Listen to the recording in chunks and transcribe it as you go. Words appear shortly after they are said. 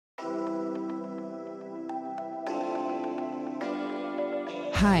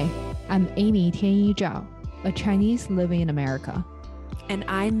Hi, I'm Amy 天一照, a Chinese living in America. And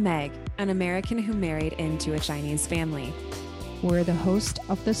I'm Meg, an American who married into a Chinese family. We're the host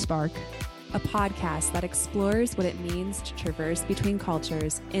of The Spark, a podcast that explores what it means to traverse between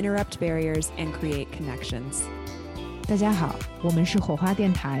cultures, interrupt barriers, and create connections. 大家好，我们是火花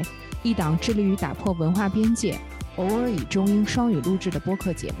电台，一档致力于打破文化边界，偶尔以中英双语录制的播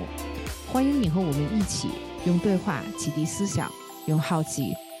客节目。欢迎你和我们一起用对话启迪思想，用好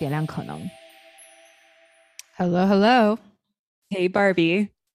奇点亮可能。Hello, hello. Hey, Barbie.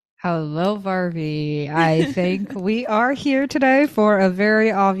 Hello, Barbie. I think we are here today for a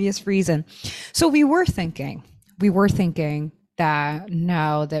very obvious reason. So we were thinking that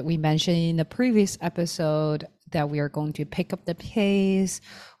now that we mentioned in the previous episode that we are going to pick up the pace,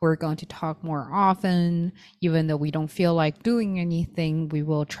 we're going to talk more often, even though we don't feel like doing anything, we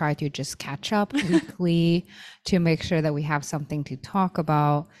will try to just catch up weekly to make sure that we have something to talk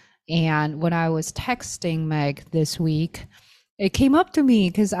about. And when I was texting Meg this week, it came up to me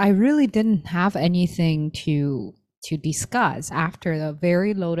because I really didn't have anything to discuss after the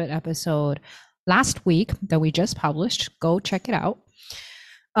very loaded episode last week that we just published. Go check it out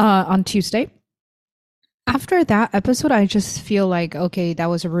on Tuesday. After that episode, I just feel like, okay, that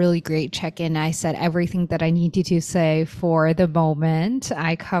was a really great check-in. I said everything that I needed to say for the moment.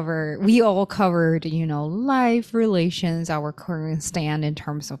 We all covered, life, relations, our current stand in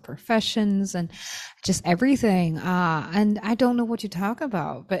terms of professions and just everything. And I don't know what to talk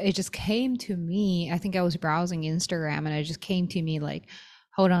about, but it just came to me. I think I was browsing Instagram and it just came to me like,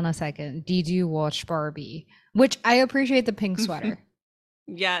 hold on a second. Did you watch Barbie? Which I appreciate the pink sweater.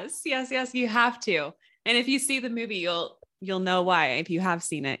 Yes. You have to. And if you see the movie, you'll know why. If you have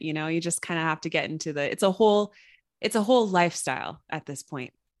seen it, you just kind of have to get into it's a whole lifestyle at this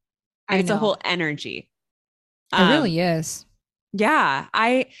point. It's a whole energy. It really is. Yeah.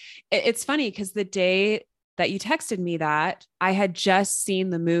 It's funny because the day that you texted me that, I had just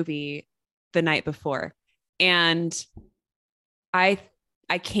seen the movie the night before, and I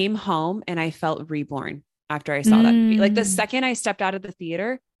came home and I felt reborn after I saw that movie. Like the second I stepped out of the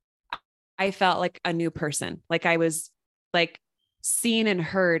theater, I felt like a new person. Like I was like seen and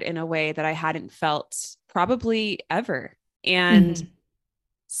heard in a way that I hadn't felt probably ever. And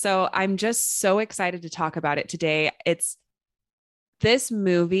so I'm just so excited to talk about it today. This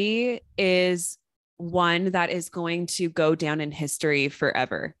movie is one that is going to go down in history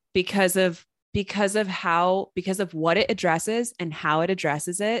forever because of what it addresses and how it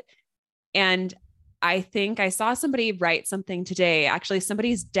addresses it. And I think I saw somebody write something today. Actually,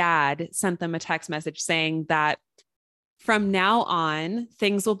 somebody's dad sent them a text message saying that from now on,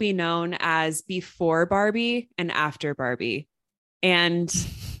 things will be known as before Barbie and after Barbie. And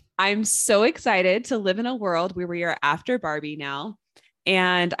I'm so excited to live in a world where we are after Barbie now.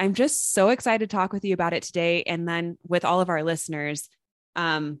 And I'm just so excited to talk with you about it today. And then with all of our listeners,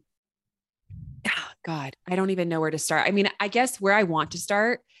 God, I don't even know where to start. I mean, I guess where I want to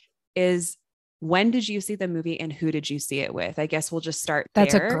start is, when did you see the movie and who did you see it with? I guess we'll just start there.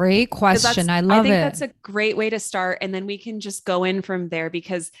 That's a great question. I love it. I think that's a great way to start. And then we can just go in from there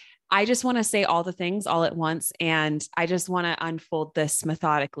because I just want to say all the things all at once. And I just want to unfold this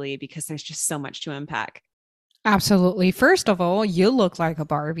methodically because there's just so much to unpack. Absolutely. First of all, you look like a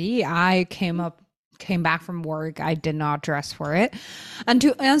Barbie. I came back from work. I did not dress for it. And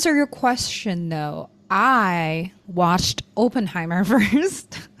to answer your question though, I watched Oppenheimer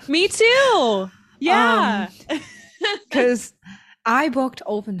first. Me too. Yeah. Because I booked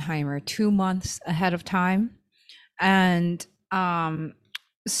Oppenheimer 2 months ahead of time. And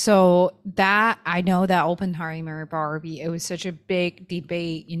so that I know that Oppenheimer Barbie, it was such a big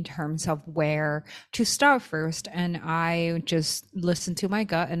debate in terms of where to start first. And I just listened to my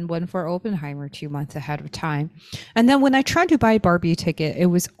gut and went for Oppenheimer 2 months ahead of time. And then when I tried to buy Barbie ticket, it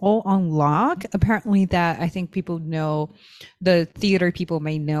was all on lock. Apparently that I think people know, the theater people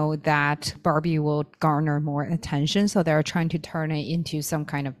may know that Barbie will garner more attention. So they're trying to turn it into some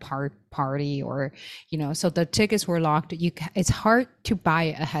kind of party or, so the tickets were locked. It's hard to buy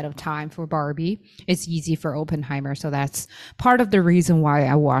it ahead of time for Barbie. It's easy for Oppenheimer. So that's part of the reason why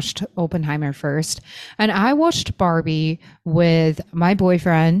I watched Oppenheimer first. And I watched Barbie with my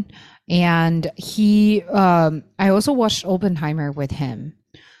boyfriend, and I also watched Oppenheimer with him.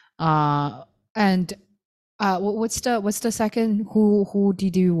 And what's the second, who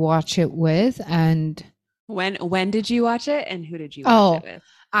did you watch it with? And when did you watch it and who did you watch it with?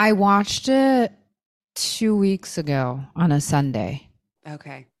 I watched it 2 weeks ago on a Sunday.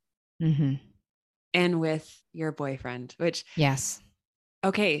 Okay. And with your boyfriend, which... Yes.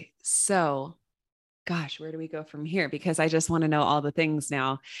 Okay. So gosh, where do we go from here? Because I just want to know all the things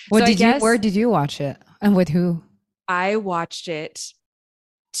now. So What I did you, where guess did you watch it and with who? I watched it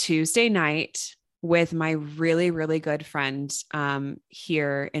Tuesday night with my really, really good friend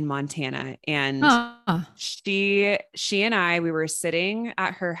here in Montana. And Ah, she and I, we were sitting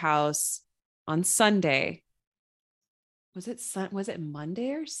at her house on Sunday. Was it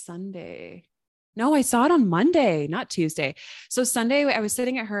Monday or Sunday? No, I saw it on Monday, not Tuesday. So Sunday, I was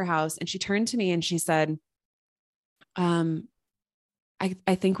sitting at her house and she turned to me and she said, um,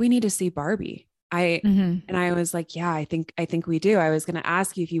 I think we need to see Barbie. mm-hmm. And I was like, yeah, I think we do. I was going to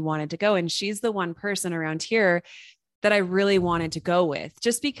ask you if you wanted to go. And she's the one person around here that I really wanted to go with,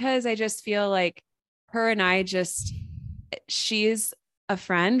 just because I just feel like her and I just, she's a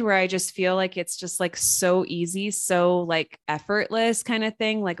friend where I just feel like it's just like so easy, so like effortless kind of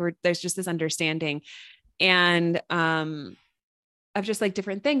thing. Like there's just this understanding and of just like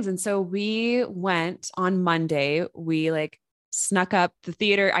different things. And so we went on Monday. We like snuck up the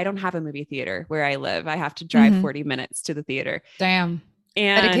theater. I don't have a movie theater where I live. I have to drive Mm-hmm. 40 minutes to the theater. Damn.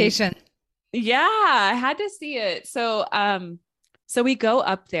 And Dedication. yeah, I had to see it. So we go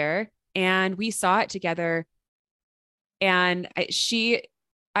up there and we saw it together. And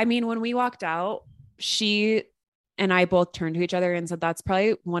I mean, when we walked out, she and I both turned to each other and said, that's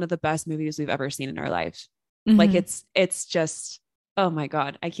probably one of the best movies we've ever seen in our life. Like Mm-hmm. it's just, oh my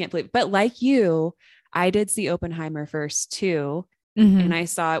God, I can't believe it. But like you, I did see Oppenheimer first too. And Mm-hmm. I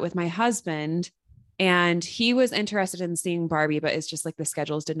saw it with my husband and he was interested in seeing Barbie, but it's just like the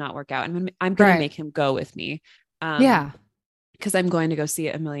schedules did not work out. And I'm going to Right. make him go with me. Yeah. Because I'm going to go see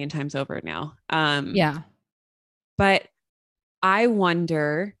it a million times over now. Yeah. But I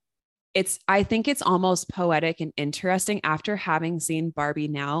wonder, I think it's almost poetic and interesting after having seen Barbie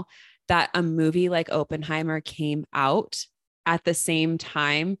now that a movie like Oppenheimer came out at the same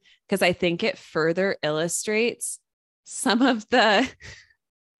time, because I think it further illustrates some of the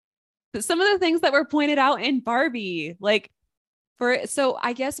things that were pointed out in Barbie. Like so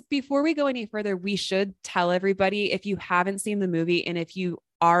I guess before we go any further, we should tell everybody, if you haven't seen the movie and if you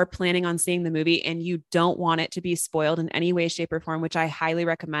are planning on seeing the movie and you don't want it to be spoiled in any way, shape, or form, which I highly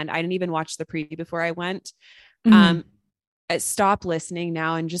recommend. I didn't even watch the preview before I went. Mm-hmm. Um, Stop listening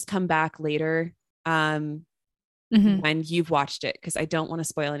now and just come back later Mm-hmm. when you've watched it, because I don't want to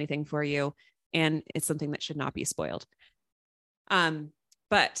spoil anything for you. And it's something that should not be spoiled. Um,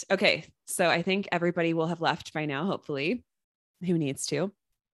 but okay, so I think everybody will have left by now, hopefully, who needs to.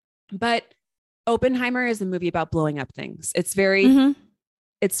 But Oppenheimer is a movie about blowing up things. Mm-hmm.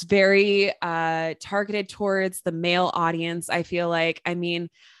 It's very targeted towards the male audience. I feel like, I mean,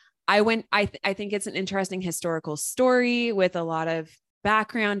 I think it's an interesting historical story with a lot of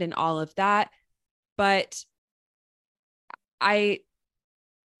background and all of that. But I,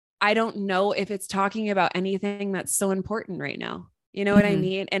 I don't know if it's talking about anything that's so important right now. You know what I Mm-hmm.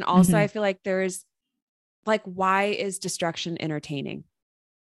 mean? And also Mm-hmm. I feel like there's like, why is destruction entertaining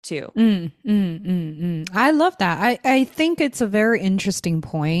too? Mm, mm, mm, mm. I love that. I think it's a very interesting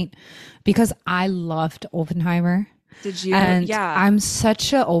point because I loved Oppenheimer Did you? and Yeah. I'm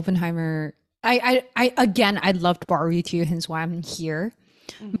such a Oppenheimer. I again, I loved Barbie too, hence why I'm here.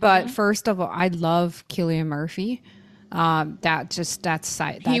 But Mm-hmm. first of all, I love Cillian Murphy. He That's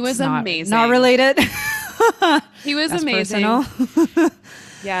was not amazing. related. He was That's personal. amazing.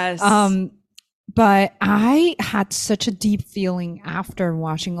 Yes. But I had such a deep feeling after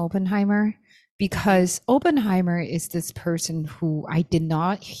watching Oppenheimer Mhm. because Oppenheimer is this person who I did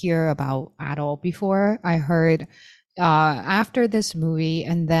not hear about at all before. I heard after this movie,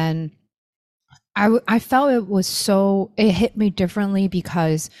 and then I felt it hit me differently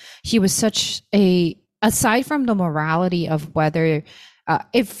because he was such a, aside from the morality of whether,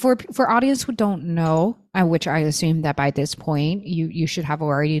 if for audience who don't know, which I assume that by this point you should have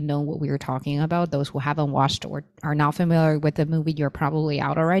already known what we were talking about. Those who haven't watched or are not familiar with the movie, you're probably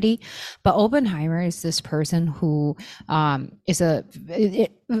out already. But Oppenheimer is this person who is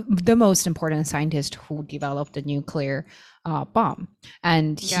the most important scientist who developed the nuclear bomb,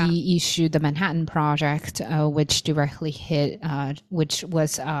 and Yeah. he issued the Manhattan Project, which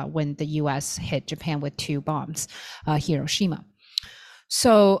was when the U.S. hit Japan with two bombs, Hiroshima.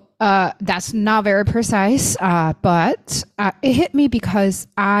 So that's not very precise, but it hit me because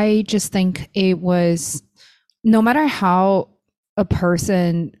I just think it was, no matter how a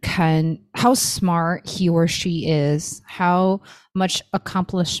person can, how smart he or she is, how much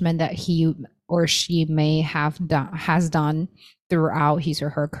accomplishment that he or she may have done, has done throughout his or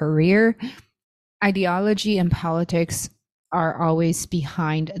her career, ideology and politics are always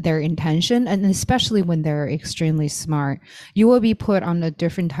behind their intention, and especially when they're extremely smart, you will be put on a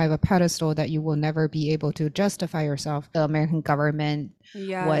different type of pedestal that you will never be able to justify yourself. The American government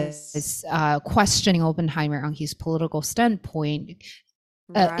Yes. was questioning Oppenheimer on his political standpoint,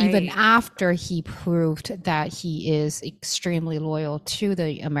 even Right. after he proved that he is extremely loyal to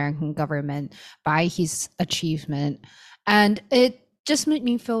the American government by his achievement. And it just made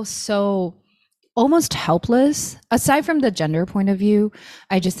me feel so almost helpless. Aside from the gender point of view,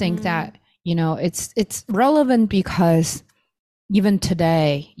 I just think Mm, that, it's relevant because even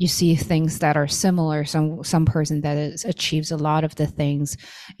today you see things that are similar. Some person that achieves a lot of the things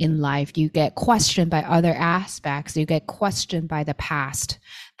in life, you get questioned by other aspects, you get questioned by the past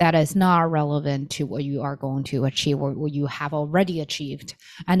that is not relevant to what you are going to achieve or what you have already achieved,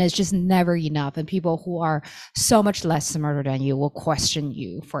 and it's just never enough, and people who are so much less smarter than you will question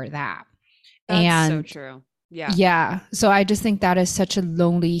you for that. that's so And true. Yeah. yeah. So I just think that is such a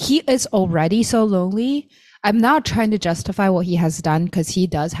lonely, he is already so lonely. I'm not trying to justify what he has done because he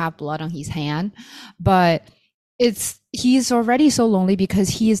does have blood on his hand, but he's already so lonely because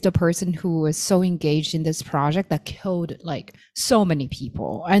he is the person who was so engaged in this project that killed like so many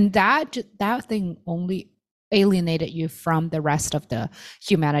people. And that thing only alienated you from the rest of the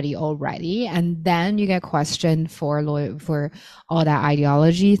humanity already. And then you get questioned for all that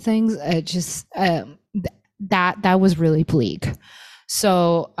ideology things. It just that was really bleak.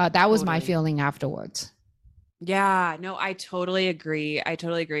 So that was my Totally. feeling afterwards. Yeah, no, I totally agree. I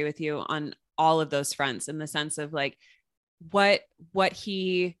totally agree with you on all of those fronts in the sense of like what what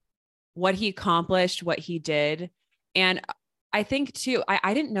he what he accomplished, what he did. And I think too,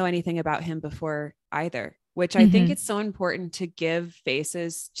 I didn't know anything about him before either, which I think Mm-hmm. it's so important to give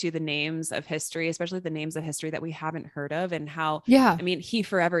faces to the names of history, especially the names of history that we haven't heard of, and how, Yeah. I mean, he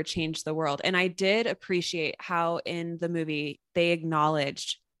forever changed the world. And I did appreciate how in the movie they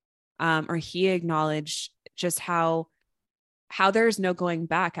acknowledged, or he acknowledged just how there's no going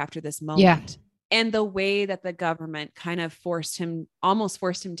back after this Yeah. moment. And the way that the government kind of almost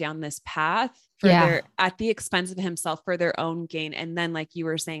forced him down this path for Yeah. their, at the expense of himself, for their own gain. And then, like you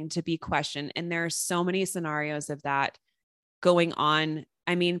were saying, to be questioned. And there are so many scenarios of that going on.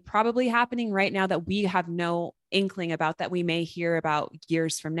 I mean, probably happening right now that we have no inkling about, that we may hear about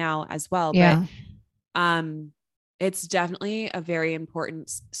years from now as well. But Yeah. um, it's definitely a very important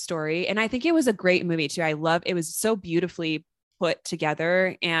story. And I think it was a great movie too. I love, it was so beautifully put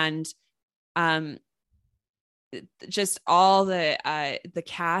together. And um just all the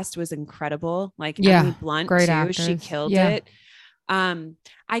cast was incredible. Like Emily Yeah. Blunt Great too, she actors. killed Yeah. it.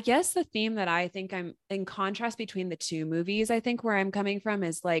 I guess the theme that I think, I'm in contrast between the two movies, I think where I'm coming from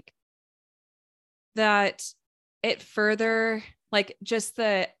is like that it further, like just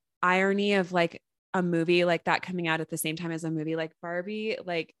the irony of like a movie like that coming out at the same time as a movie like Barbie,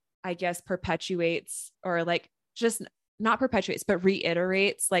 like I guess perpetuates, or like just not perpetuates but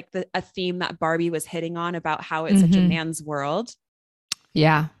reiterates like a theme that Barbie was hitting on about how it's such a Mm-hmm. man's world.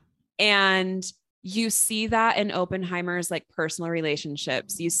 Yeah. And you see that in Oppenheimer's like personal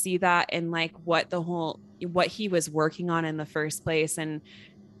relationships. You see that in like what he was working on in the first place. And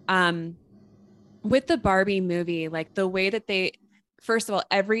um with the Barbie movie, like the way that they, first of all,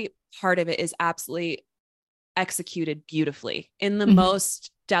 every part of it is absolutely executed beautifully in the Mm-hmm.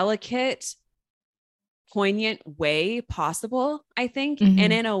 most delicate, poignant way possible, I think. And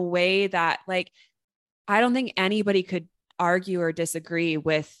Mm-hmm. in a way that, like, I don't think anybody could argue or disagree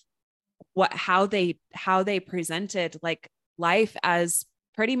with how they presented like life as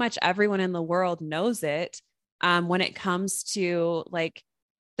pretty much everyone in the world knows it, when it comes to like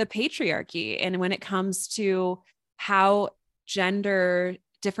the patriarchy, and when it comes to how gender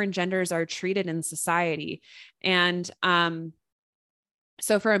different genders are treated in society. And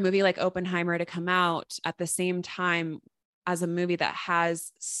so for a movie like Oppenheimer to come out at the same time as a movie that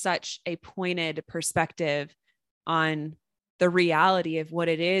has such a pointed perspective on the reality of what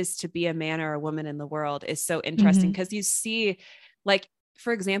it is to be a man or a woman in the world is so interesting, Mm-hmm. because you see, like,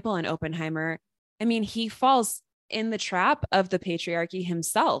 for example, in Oppenheimer, I mean, he falls in the trap of the patriarchy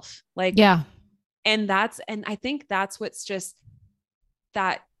himself. Like, Yeah. and I think that's what's just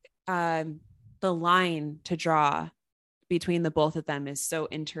that, um the line to draw between the both of them is so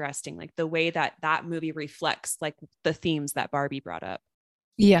interesting, like the way that that movie reflects like the themes that Barbie brought up.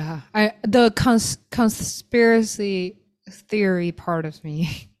 Yeah. The conspiracy theory part of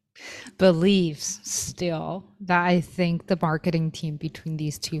me believes still that I think the marketing team between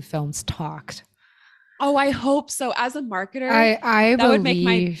these two films talked. Oh, I hope so. As a marketer, I that would make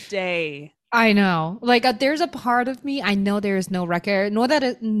my believe. day. I know. Like there's a part of me, I know there is no record,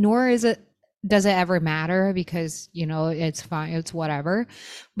 nor is it does it ever matter because it's fine, it's whatever.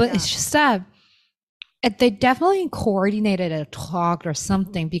 But Yeah, it's just that they definitely coordinated a talk or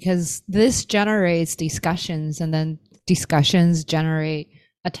something because this generates discussions, and then discussions generate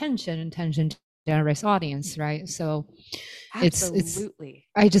attention, and attention generates audience, right? So it's absolutely.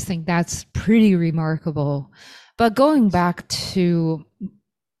 I just think that's pretty remarkable. But going back to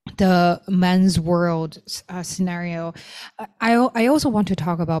the men's world scenario, I also want to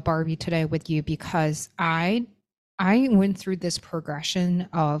talk about Barbie today with you because I went through this progression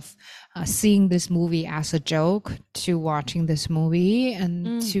of seeing this movie as a joke to watching this movie and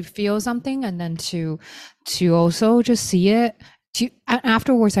Mm. to feel something, and then to also just see it. To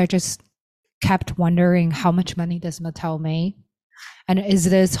afterwards, I just kept wondering how much money does Mattel make, and is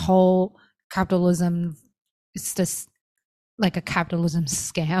this whole capitalism? Is this like a capitalism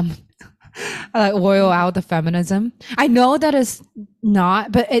scam? Oil out the feminism. I know that is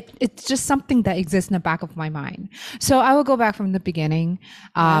not, but it's just something that exists in the back of my mind. So I will go back from the beginning.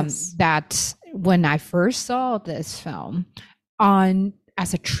 Yes. That when I first saw this film on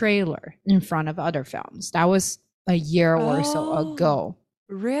as a trailer in front of other films, that was a year or so Oh, ago.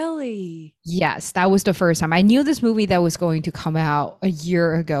 really? Yes, that was the first time. I knew this movie that was going to come out a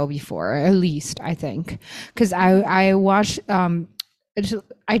year ago before, at least, I think. Because I watched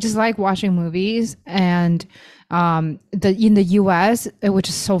I just like watching movies, and the in the US, which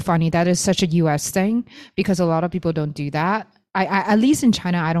is so funny, that is such a US thing because a lot of people don't do that. I at least in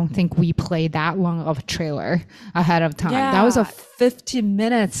China, I don't think we play that long of a trailer ahead of time. That was a Yeah. 15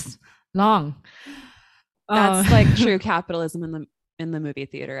 minutes long. That's like Uh, true capitalism in the movie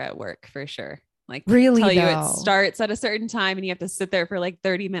theater at work for sure. Like really tell you it though. starts at a certain time and you have to sit there for like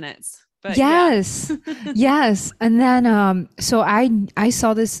 30 minutes. But yeah. Yes. Yes. And then so I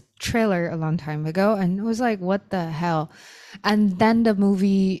saw this trailer a long time ago and was like, what the hell? And then the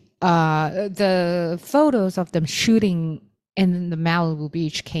movie the photos of them shooting in the Malibu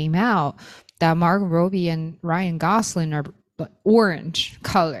beach came out, that Margot Robbie and Ryan Gosling are orange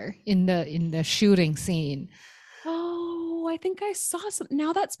color in the shooting scene. Oh, I think I saw some.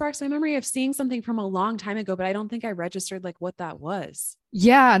 Now that sparks my memory of seeing something from a long time ago, but I don't think I registered like what that was.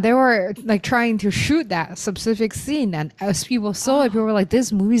 Yeah, they were like trying to shoot that specific scene, and as people saw it, people Oh. were like,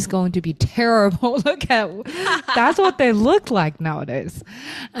 "This movie's going to be terrible." Look at that's what they look like nowadays.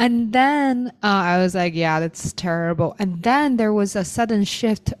 And then I was like, "Yeah, that's terrible." And then there was a sudden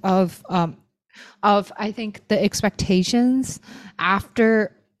shift of I think the expectations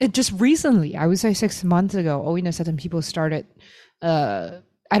after it just recently. I would say 6 months ago. All in a sudden, people started uh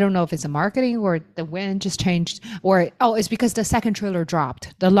I don't know if it's a marketing or the wind just changed, or oh, it's because the second trailer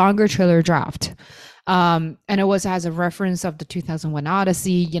dropped, the longer trailer dropped. And it was as a reference of the 2001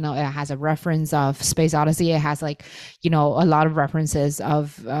 Odyssey, it has a reference of Space Odyssey. It has like, a lot of references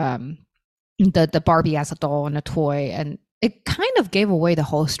of the Barbie as a doll and a toy, and it kind of gave away the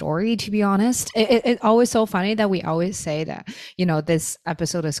whole story, to be honest. It's always so funny that we always say that, this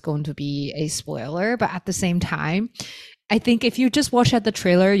episode is going to be a spoiler, but at the same time, I think if you just watch at the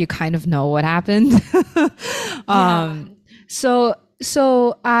trailer, you kind of know what happened. Yeah. um, so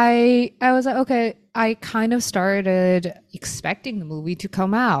I was like, okay, I kind of started expecting the movie to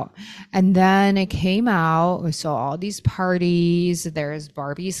come out. And then it came out. We saw all these parties. There's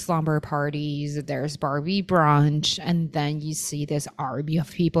Barbie slumber parties. There's Barbie brunch. And then you see this army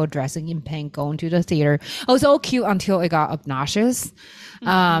of people dressing in pink going to the theater. It was all cute until it got obnoxious.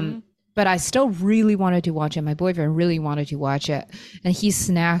 Um, Mm-hmm. but I still really wanted to watch it. My boyfriend really wanted to watch it. And he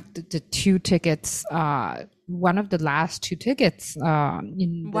snagged the two tickets, one of the last two tickets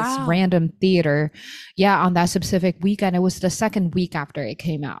in this Wow. random theater. Yeah, on that specific weekend. It was the second week after it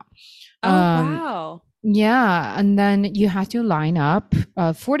came out. Oh, Um, wow. yeah, and then you have to line up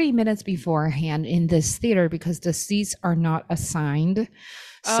 40 minutes beforehand in this theater because the seats are not assigned.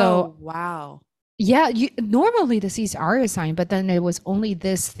 So Oh, wow. yeah, normally the seats are assigned, but then it was only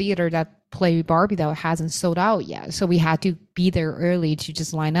this theater that played Barbie that hasn't sold out yet. So we had to be there early to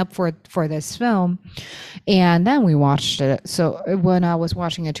just line up for this film, and then we watched it. So when I was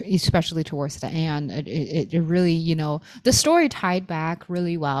watching it, especially towards the end, it really, the story tied back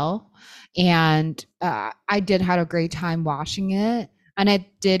really well, and I did had a great time watching it. And it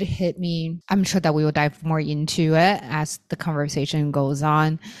did hit me. I'm sure that we will dive more into it as the conversation goes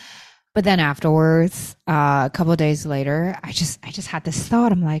on. But then afterwards, a couple of days later, I just had this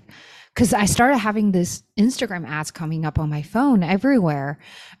thought. I'm like, because I started having this Instagram ads coming up on my phone everywhere,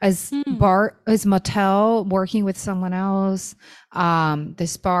 Hmm. as Mattel working with someone else,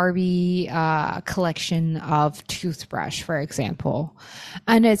 this Barbie collection of toothbrush, for example,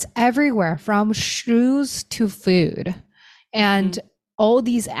 and it's everywhere from shoes to food, Mm-hmm. and all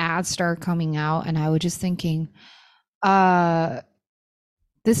these ads start coming out, and I was just thinking, uh,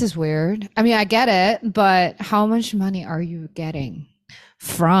 this is weird. I mean, I get it, but how much money are you getting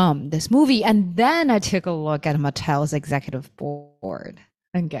from this movie? And then I took a look at Mattel's executive board,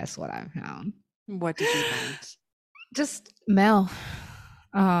 and guess what I found? What did you find? Just male.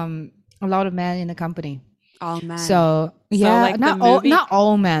 A lot of men in the company. All men. So So yeah, like the movie, not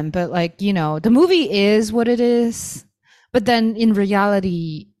all men, but like, the movie is what it is. But then in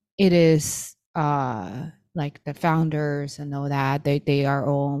reality, it is like the founders and all that. They are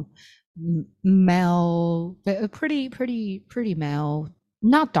all male, pretty male,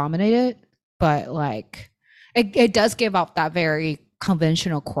 not dominated, but like it does give off that very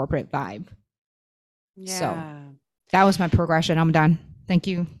conventional corporate vibe. So yeah. that was my progression. I'm done. Thank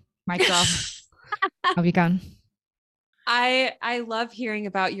you. Mic drop. I'll be gone. I love hearing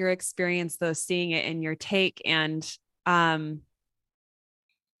about your experience though, seeing it and your take. And um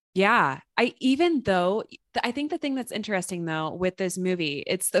yeah, I even though I think the thing that's interesting though with this movie,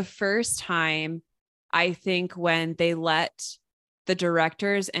 it's the first time I think when they let the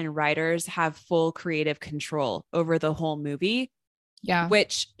directors and writers have full creative control over the whole movie, Yeah.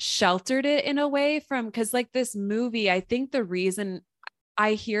 which sheltered it in a way from because like this movie, I think the reason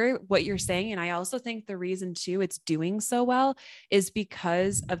I hear what you're saying, and I also think the reason too it's doing so well is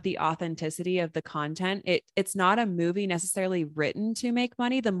because of the authenticity of the content. It's not a movie necessarily written to make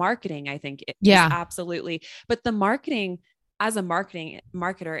money. The marketing, I think, is Yeah. absolutely, but the marketing as a marketing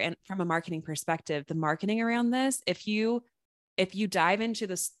marketer and from a marketing perspective, the marketing around this, if you dive into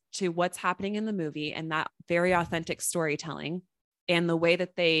this to what's happening in the movie and that very authentic storytelling and the way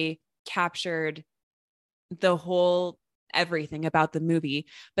that they captured the whole everything about the movie,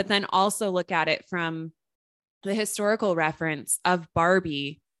 but then also look at it from the historical reference of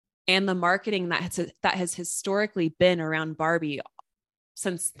Barbie and the marketing that has historically been around Barbie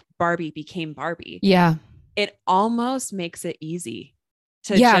since Barbie became Barbie. Yeah. It almost makes it easy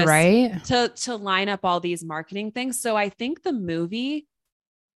to Yeah, just right? to line up all these marketing things. So I think the movie,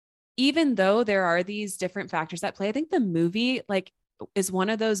 even though there are these different factors at play, I think the movie like is one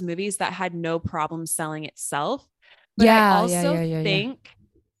of those movies that had no problem selling itself. But I Yeah, yeah, also yeah, yeah, yeah. think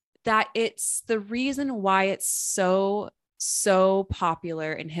that it's the reason why it's so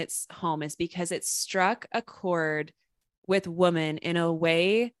popular and hits home is because it struck a chord with women in a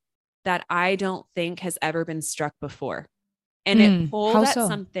way that I don't think has ever been struck before. And it pulled How at so?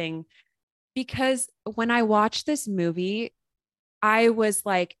 something because when I watched this movie, I was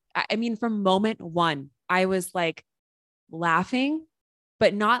like, I mean, from moment one, I was like laughing,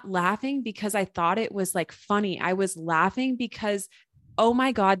 but not laughing because I thought it was like funny. I was laughing because, oh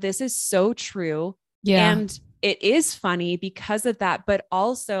my God, this is so true. Yeah. And it is funny because of that, but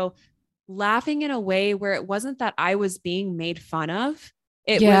also laughing in a way where it wasn't that I was being made fun of.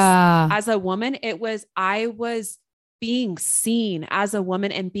 It was Yeah. as a woman, I was being seen as a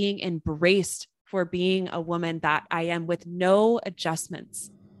woman and being embraced for being a woman that I am with no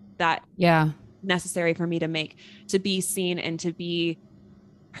adjustments that Yeah. necessary for me to make to be seen and to be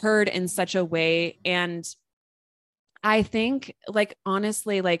heard in such a way. And I think, like,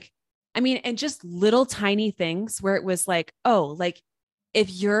 honestly, like, I mean, and just little tiny things where it was like, oh, like, if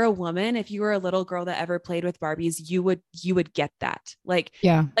you're a woman, if you were a little girl that ever played with Barbies, you would get that.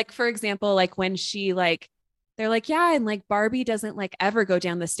 Yeah. Like for example, like when she like they're like, yeah, and like Barbie doesn't like ever go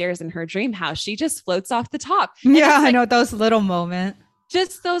down the stairs in her dream house. She just floats off the top. And Yeah, it's I like know those little moments.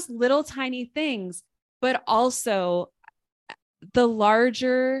 just those little tiny things, but also the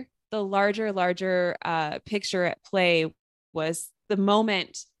larger picture at play was the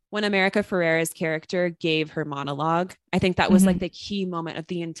moment when America Ferrera's character gave her monologue. I think that was like Mhm. the key moment of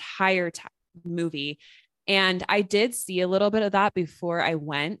the entire movie. And I did see a little bit of that before I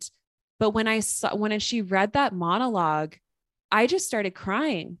went. But when she read that monologue, I just started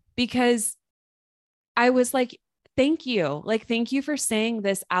crying because I was like, thank you. Like, thank you for saying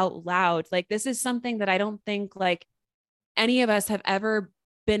this out loud. Like, this is something that I don't think like any of us have ever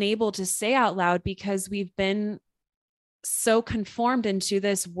been able to say out loud because we've been so conformed into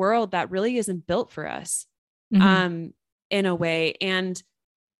this world that really isn't built for us Mhm. um in a way. And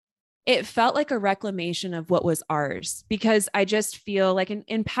it felt like a reclamation of what was ours because I just feel like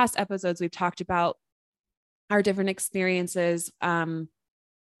in past episodes we've talked about our different experiences. I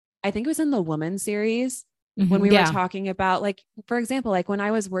think it was in the woman series when Mhm. we were Yeah. talking about like for example like when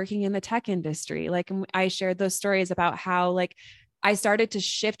I was working in the tech industry, like I shared those stories about how like I started to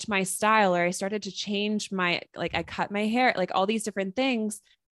shift my style or I started to change my like I cut my hair, like all these different things,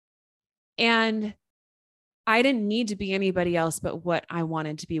 and I didn't need to be anybody else but what I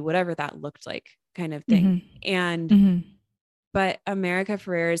wanted to be, whatever that looked like kind of thing. Mhm. And Mhm. but America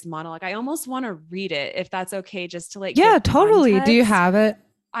Ferrera's monologue, I almost want to read it if that's okay, just to like Yeah, give totally. Do you context. have it?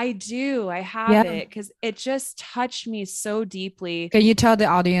 I do. I have Yeah. it because it just touched me so deeply. Can you tell the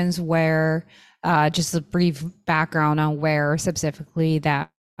audience where, just a brief background on where specifically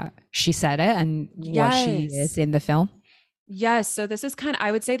that she said it and what she is Yes. in the film? Yes. So this is kind of,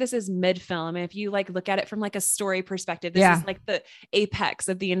 I would say this is mid film. If you like look at it from like a story perspective, this Yeah. is like the apex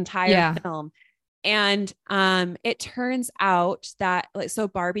of the entire Yeah. film. And it turns out that like so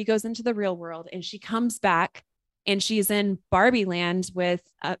Barbie goes into the real world and she comes back and she's in Barbie land with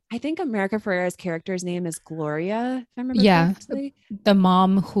I think America Ferrera's character's name is Gloria, if I remember Yeah. correctly. The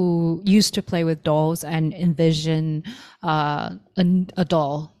mom who used to play with dolls and envision a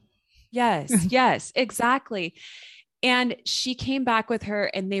doll. Yes, yes, exactly. And she came back with her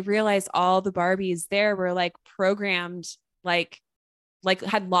and they realized all the Barbies there were like programmed like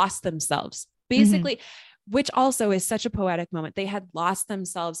had lost themselves Hmm. basically, which also is such a poetic moment. They had lost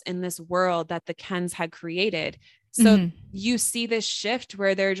themselves in this world that the Kens had created. So Hmm. you see this shift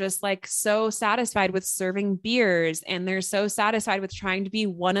where they're just like so satisfied with serving beers and they're so satisfied with trying to be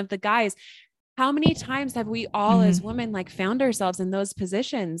one of the guys. How many times have we all as Hmm. women like found ourselves in those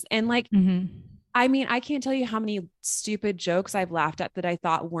positions? And like, Hmm. I mean, I can't tell you how many stupid jokes I've laughed at that I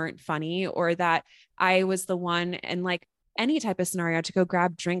thought weren't funny or that I was the one and like any type of scenario to go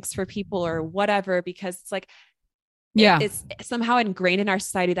grab drinks for people or whatever, because it's like Yeah. it's somehow ingrained in our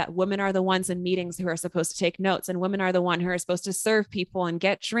society that women are the ones in meetings who are supposed to take notes and women are the one who are supposed to serve people and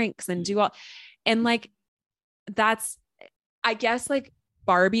get drinks and do all and like that's I guess like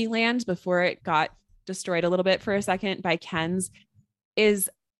Barbie land before it got destroyed a little bit for a second by Ken's is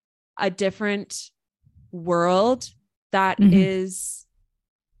a different world that Hmm. is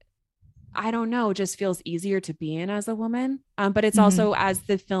I don't know, just feels easier to be in as a woman. But it's also, Hmm. as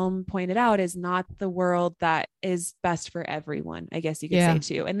the film pointed out, is not the world that is best for everyone, I guess you could say Yeah.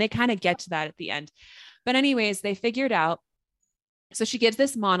 too. And they kind of get to that at the end. But, anyways, they figured out. So she gives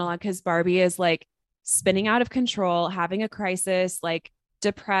this monologue because Barbie is like spinning out of control, having a crisis, like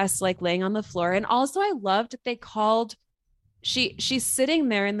depressed, like laying on the floor. And also, I loved that they called she's sitting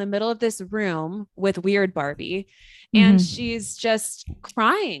there in the middle of this room with weird Barbie and Hmm. she's just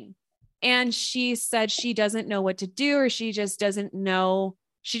crying. And she said she doesn't know what to do or she just doesn't know,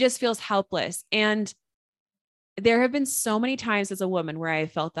 she just feels helpless. And there have been so many times as a woman where I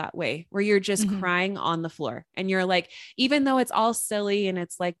felt that way, where you're just Hmm. crying on the floor and you're like, even though it's all silly and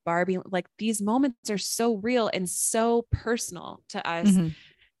it's like Barbie, like these moments are so real and so personal to us. Hmm.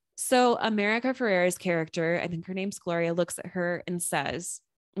 So America Ferrera's character, I think her name's Gloria, looks at her and says,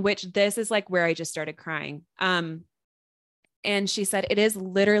 which this is like where I just started crying. And she said, it is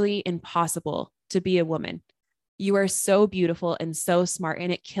literally impossible to be a woman. You are so beautiful and so smart,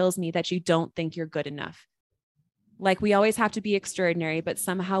 and it kills me that you don't think you're good enough. Like we always have to be extraordinary, but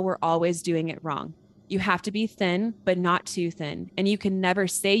somehow we're always doing it wrong. You have to be thin, but not too thin. And you can never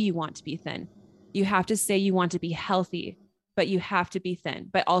say you want to be thin. You have to say you want to be healthy, but you have to be thin,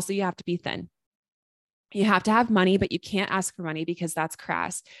 but also you have to be thin. You have to have money, but you can't ask for money because that's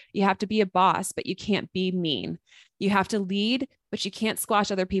crass. You have to be a boss, but you can't be mean. You have to lead, but you can't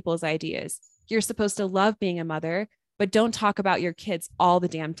squash other people's ideas. You're supposed to love being a mother, but don't talk about your kids all the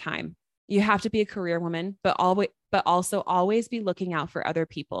damn time. You have to be a career woman, but also always be looking out for other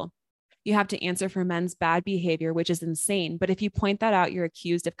people. You have to answer for men's bad behavior, which is insane. But if you point that out, you're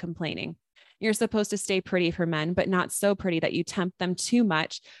accused of complaining. You're supposed to stay pretty for men, but not so pretty that you tempt them too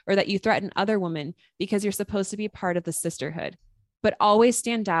much or that you threaten other women because you're supposed to be part of the sisterhood. But always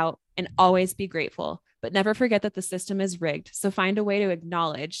stand out and always be grateful. But never forget that the system is rigged. So find a way to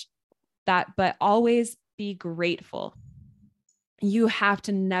acknowledge that, but always be grateful. You have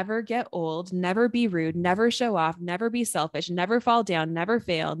to never get old, never be rude, never show off, never be selfish, never fall down, never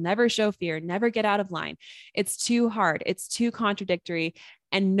fail, never show fear, never get out of line. It's too hard. It's too contradictory.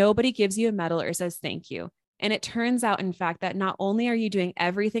 And nobody gives you a medal or says thank you. And it turns out, in fact, that not only are you doing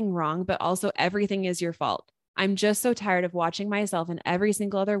everything wrong, but also everything is your fault. I'm just so tired of watching myself and every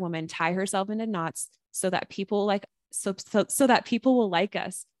single other woman tie herself into knots so that people like so that people will like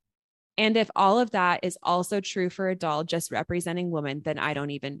us. And if all of that is also true for a doll just representing women, then I don't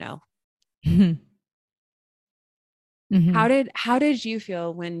even know. Hmm. How Hmm. did you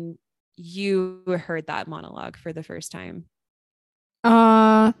feel when you heard that monologue for the first time?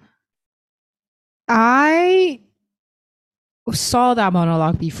 Uh, I saw that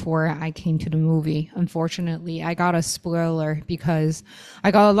monologue before I came to the movie. Unfortunately, I got a spoiler because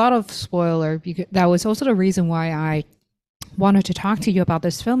I got a lot of spoiler because that was also the reason why I wanted to talk to you about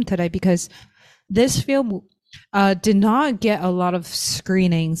this film today because this film did not get a lot of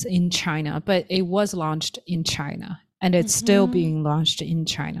screenings in China, but it was launched in China. and it's still Mm-hmm. being launched in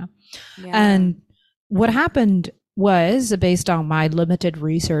China. Yeah. And what happened was, based on my limited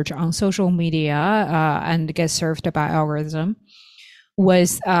research on social media and get served by algorithm,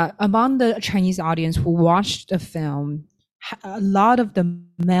 was among the Chinese audience who watched the film, a lot of the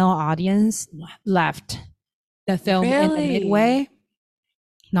male audience left the film in the Really? midway.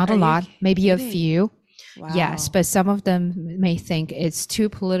 Not a Are you lot, maybe a kidding? few. Yes, Wow. but some of them may think it's too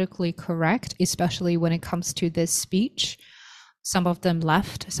politically correct, especially when it comes to this speech. Some of them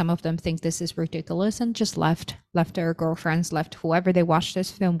left. Some of them think this is ridiculous and just left their girlfriends, left whoever they watched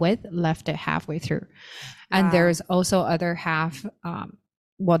this film with, left it halfway through. And Wow. there's also other half,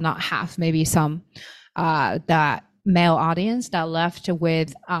 well, not half, maybe some, that male audience that left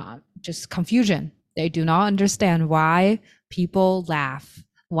with just confusion. They do not understand why people laugh,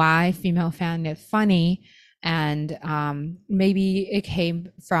 why female find it funny. And maybe it came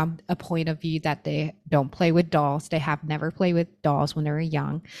from a point of view that they don't play with dolls. They have never played with dolls when they were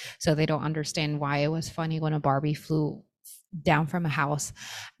young. So they don't understand why it was funny when a Barbie flew down from a house.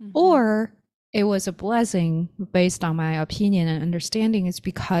 Mm-hmm. Or it was a blessing based on my opinion and understanding, is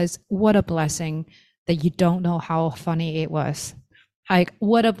because what a blessing that you don't know how funny it was. Like,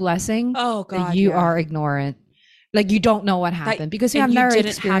 what a blessing Oh that God, you yeah. are ignorant. Like, you don't know what That happened because you have and you never didn't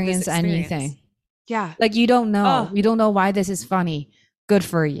have this experienced experience. anything. Yeah. Like, you don't know. Oh, You don't know why this is funny. Good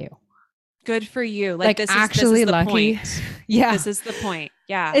for you. good for you. Like Like, this is actually the lucky. point. Yeah. This is the point.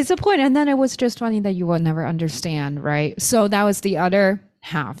 Yeah. It's a point. And then it was just funny that you would never understand, right? So that was the other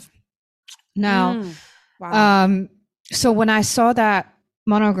half. Now, Mm. Wow. Um, so when I saw that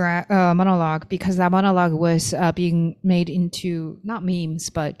monologue, because that monologue was being made into not memes,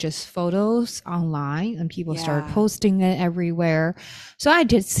 but just photos online, and people started Yeah. posting it everywhere. So I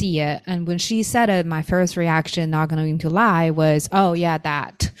did see it. And when she said it, my first reaction, not going to lie, was, oh, yeah,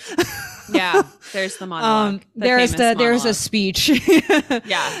 that. Yeah. There's the monologue, the famous There's a monologue. speech.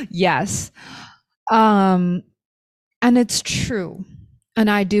 Yeah. Yes. Um, and it's true. And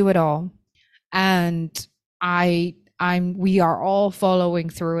I do it all. And we are all following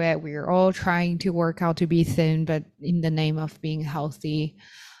through it. We are all trying to work out to be thin, but in the name of being healthy.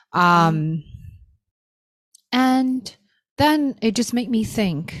 Mm-hmm. um and then it just made me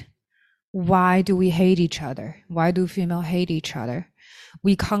think, why do we hate each other? Why do female hate each other?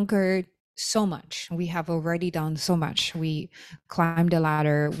 We conquered so much. We have already done so much. We climbed the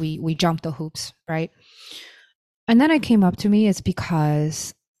ladder, we jumped the hoops, right? And then it came up to me, it's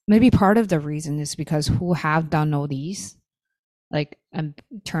because maybe part of the reason is because who have done all these, like, and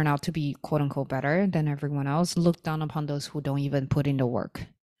turn out to be quote unquote better than everyone else, look down upon those who don't even put in the work.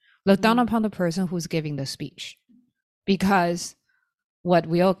 Look down Mm. upon the person who's giving the speech. Because what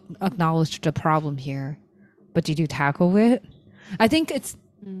we all acknowledge the problem here, but did you tackle it? I think it's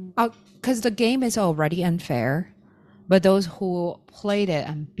Mm. because the game is already unfair, but those who played it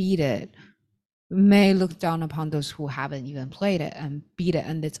and beat it may look down upon those who haven't even played it and beat it,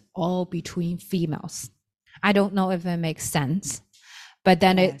 and it's all between females. I don't know if it makes sense, but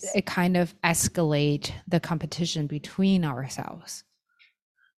then Yes. it kind of escalate the competition between ourselves.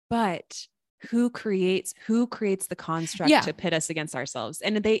 But who creates the construct Yeah, to pit us against ourselves?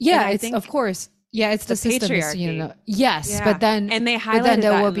 And yeah, I it's of think course, yeah, it's the the system is, patriarchy. yes, Yeah. And they but then highlighted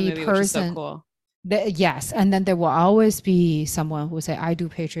there that will in the be movie, which is so person cool. that, yes, and then there will always be someone who will say, I do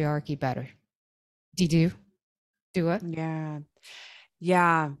patriarchy better. Did you do it? Yeah.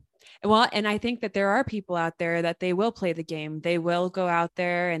 Yeah. Well, and I think that there are people out there that they will play the game. They will go out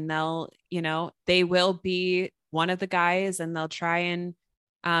there and they will be one of the guys and they'll try and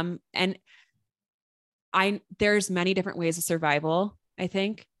there's many different ways of survival, I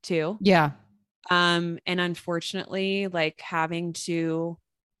think, too. Yeah, And unfortunately, like having to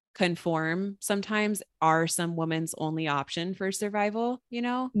conform sometimes are some women's only option for survival,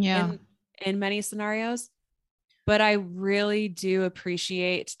 yeah, in many scenarios. But I really do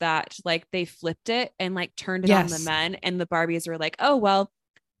appreciate that like they flipped it and like turned it on the yes, men, and the Barbies were like, oh well,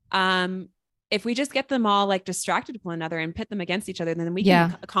 um if we just get them all like distracted with one another and pit them against each other, then we can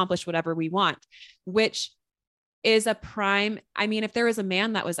yeah, accomplish whatever we want, which is a prime. I mean, if there was a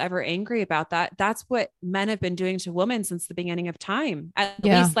man that was ever angry about that, that's what men have been doing to women since the beginning of time. At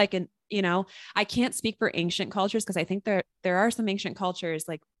yeah. least like I can't speak for ancient cultures because I think there are some ancient cultures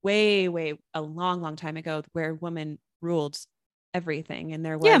like way a long time ago where women ruled everything and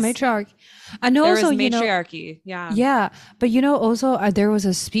there Yeah, was matriarch. And there also, was matriarchy. Yeah. yeah, but also there was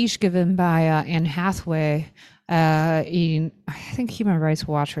a speech given by Anne Hathaway in, I think, Human Rights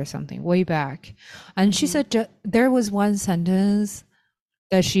Watch or something way back, and she Mm-hmm. said there was one sentence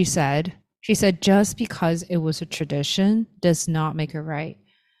that she said just because it was a tradition does not make it right.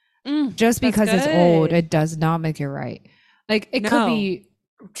 Just That's because it's old, good. it does not make it right. Like it could No. be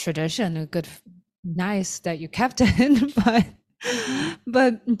tradition, a good, nice that you kept it, Hmm.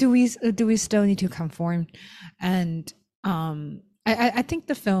 but do we still need to conform? And I think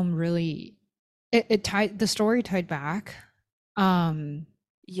the film really it tied the story tied back, um,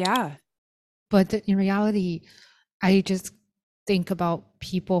 Yeah. but in reality, I just think about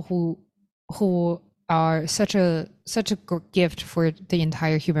people who are such a gift for the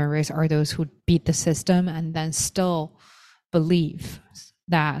entire human race are those who beat the system and then still believe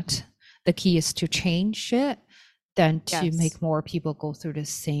that the key is to change it than to Yes. make more people go through the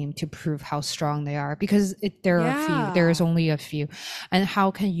same to prove how strong they are, because there are a few, there is Yeah. only a few. And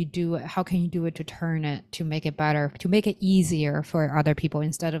how can you do it, to turn it, to make it better, to make it easier for other people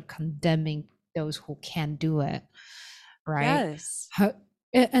instead of condemning those who can do it, right? Yes. How,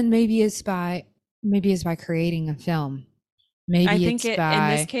 and maybe it's by creating a film. I Maybe think it's it in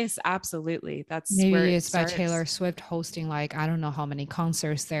this by case, absolutely. That's where maybe it it's by Taylor starts. Swift hosting, like, I don't know how many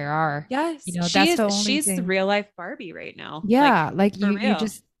concerts there are. Yes. That's the only She's the thing. real life Barbie right now. Like Yeah, like for you real.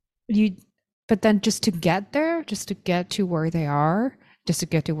 just you but then just to get there, just to get to where they are, just to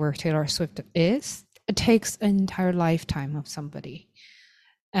get to where Taylor Swift is, it takes an entire lifetime of somebody.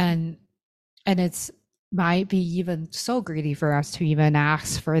 And it's might be even so greedy for us to even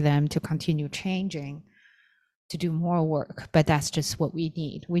ask for them to continue changing, to do more work, but that's just what we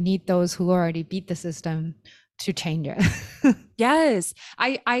need. We need those who already beat the system to change it. Yes.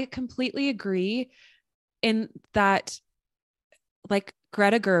 I completely agree in that, like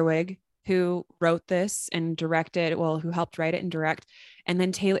Greta Gerwig, who wrote this and directed, well, who helped write it and direct, and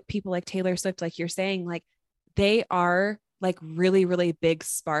then people like Taylor Swift, like you're saying, like they are like really, really big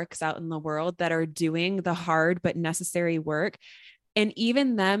sparks out in the world that are doing the hard but necessary work. And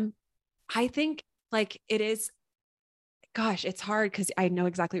even them, I think like it is, gosh, it's hard because I know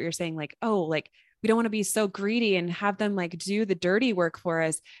exactly what you're saying. Like, oh, like we don't want to be so greedy and have them like do the dirty work for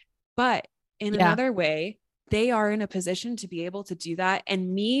us. But in Yeah. another way, they are in a position to be able to do that.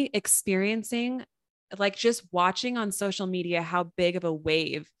 And me experiencing, like just watching on social media how big of a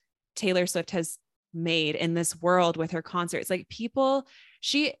wave Taylor Swift has made in this world with her concerts. Like people,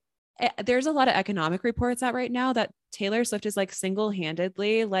 she, there's a lot of economic reports out right now that Taylor Swift is like single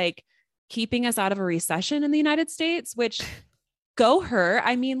handedly like keeping us out of a recession in the United States, which go her.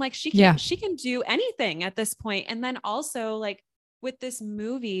 I mean, like Yeah. she can do anything at this point. And then also like with this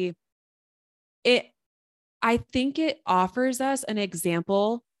movie, it I think it offers us an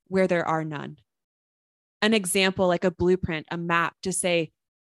example where there are none. An example like a blueprint, a map to say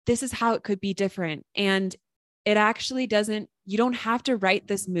this is how it could be different. And it actually doesn't, you don't have to write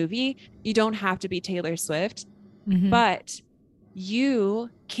this movie. You don't have to be Taylor Swift, Hmm. but you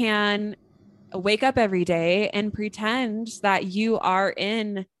can wake up every day and pretend that you are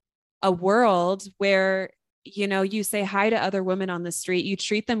in a world where you say hi to other women on the street, you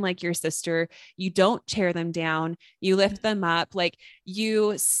treat them like your sister, you don't tear them down, you lift them up, like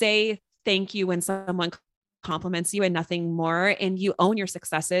you say thank you when someone compliments you and nothing more, and you own your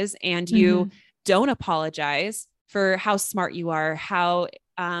successes and you Hmm. don't apologize for how smart you are, how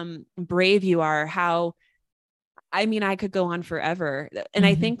brave you are, how, I mean, I could go on forever. And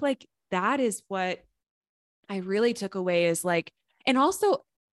I Hmm. think like that is what I really took away is like, and also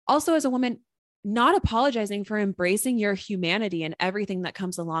as a woman, not apologizing for embracing your humanity and everything that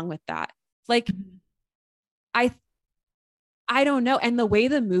comes along with that. Like, I I don't know. And the way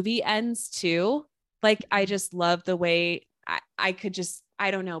the movie ends too, like I just love the way I could just,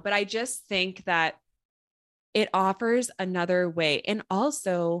 I don't know, but I just think that it offers another way. And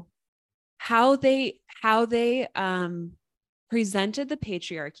also how they presented the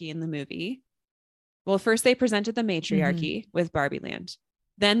patriarchy in the movie. Well, first they presented the Hmm. matriarchy with Barbie Land.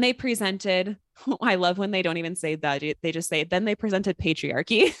 Then they presented, I love when they don't even say that. They just say, then they presented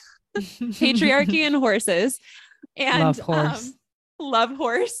patriarchy, patriarchy and horses, and Love horse. love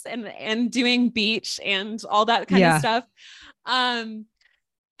horse and doing beach and all that kind of Yeah. stuff. Um,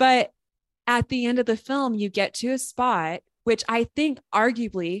 but at the end of the film, you get to a spot, which I think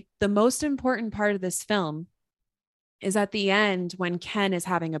arguably the most important part of this film is at the end when Ken is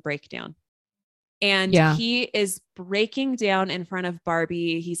having a breakdown and Yeah. he is breaking down in front of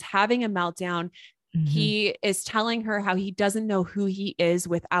Barbie. He's having a meltdown. Hmm. He is telling her how he doesn't know who he is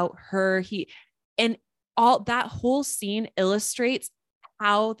without her. And all that whole scene illustrates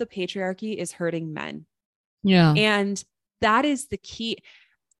how the patriarchy is hurting men. Yeah. And that is the key.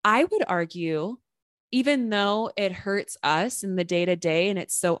 I would argue, even though it hurts us in the day to day and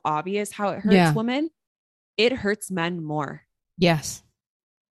it's so obvious how it hurts Yeah. women, it hurts men more. Yes.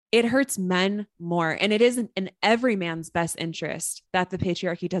 it hurts men more. And it isn't in every man's best interest that the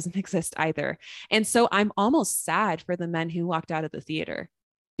patriarchy doesn't exist either. And so I'm almost sad for the men who walked out of the theater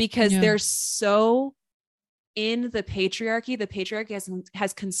because Yeah. they're so in the patriarchy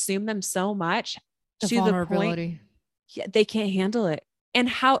has consumed them so much The to the point vulnerability. they can't handle it. And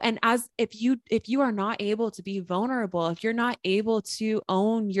how, and as if you are not able to be vulnerable, if you're not able to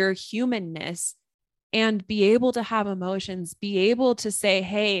own your humanness and be able to have emotions, be able to say,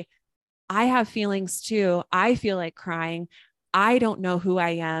 hey, I have feelings too. I feel like crying. I don't know who I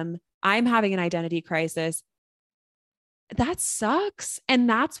am. I'm having an identity crisis. That sucks. And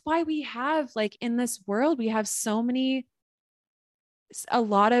that's why we have, like, in this world, we have so many, a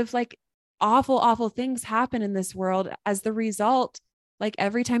lot of like awful, awful things happen in this world as the result. Like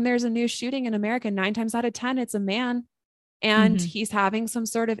every time there's a new shooting in America, 9 times out of 10, it's a man and Hmm. he's having some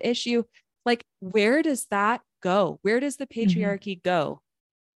sort of issue. Like, where does that go? Where does the Hmm. patriarchy go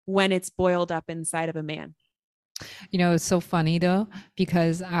when it's boiled up inside of a man? You know, it's so funny though,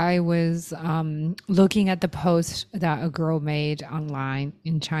 because I was looking at the post that a girl made online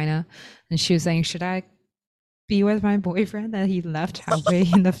in China, and she was saying, should I be with my boyfriend that he left halfway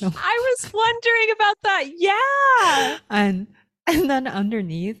in the film? I was wondering about that. Yeah. And and then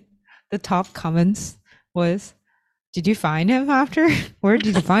underneath the top comments was, did you find him after? Where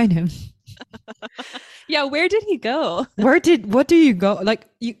did you find him? Yeah. Where did he go? What do you go? Like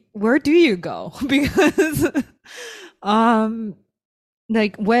where do you go? Because um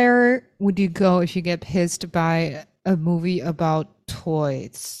like where would you go if you get pissed by a movie about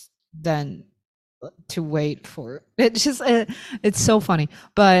toys than to wait for it's just it's so funny,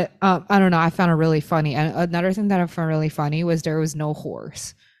 but I don't know, I found it really funny. And another thing that I found really funny was there was no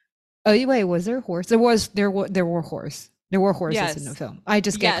horse. Oh wait, was there a horse? There were horses in the Yes. film. I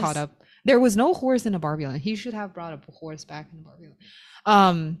just get caught Yes. up. There was no horse in the Barbie land. He should have brought up a horse back in the Barbie land.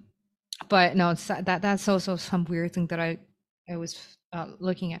 um but no, it's that's also some weird thing that I was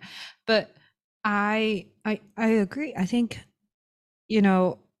looking at. But I agree. I think, you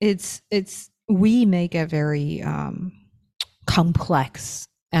know, it's we make it very complex,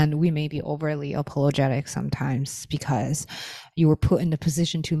 and we may be overly apologetic sometimes because you were put in the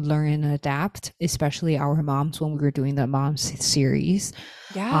position to learn and adapt, especially our moms when we were doing the moms series.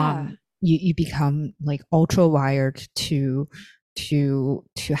 Yeah. You become like ultra wired to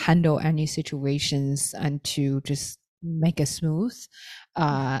handle any situations and to just make it smooth.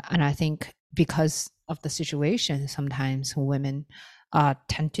 And I think because of the situation, sometimes women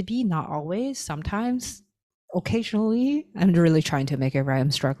tend to be, not always, sometimes, occasionally. I'm really trying to make it right.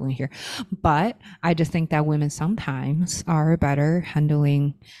 I'm struggling here. But I just think that women sometimes are better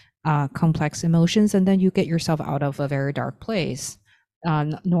handling complex emotions, and then you get yourself out of a very dark place.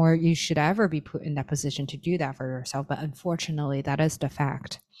 Nor you should ever be put in that position to do that for yourself. But unfortunately, that is the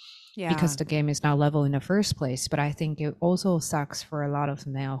fact because Yeah. the game is not level in the first place. But I think it also sucks for a lot of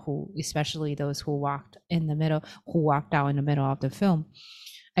male who, especially those who walked in the middle, who walked out in the middle of the film.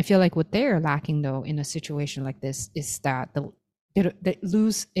 I feel like what they're lacking though in a situation like this is that they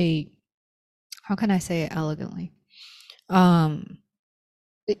lose a, how can I say it elegantly? Um,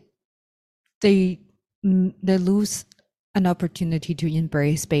 they they, they lose an opportunity to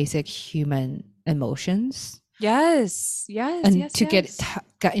embrace basic human emotions Yes. Yes. and Yes. to Yes.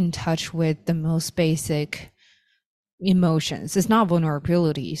 get in touch with the most basic emotions. It's not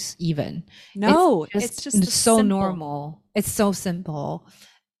vulnerabilities even. It's No, just it's just the so simple. normal. It's so simple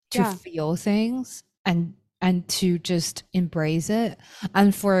to Yeah. feel things and to just embrace it.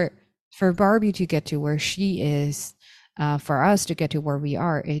 And for Barbie to get to where she is, for us to get to where we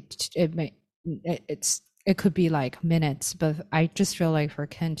are, it could be like minutes, but I just feel like for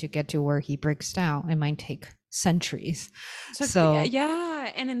Ken to get to where he breaks down, it might take centuries. Took So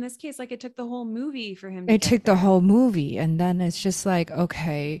yeah, and in this case, like it took the whole movie for him to it get took the there. whole movie, and then it's just like,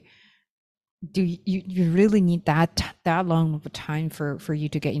 okay, do you really need that long of a time for you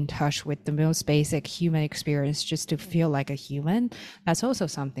to get in touch with the most basic human experience just to feel like a human? That's also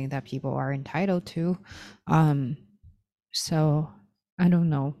something that people are entitled to. um so I don't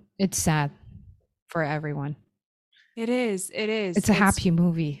know, it's sad for everyone. It is. It is. It's a happy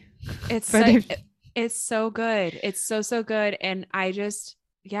movie. It's But so if it's so good. It's so so good. And I just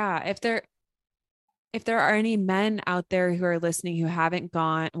yeah, if there are any men out there who are listening who haven't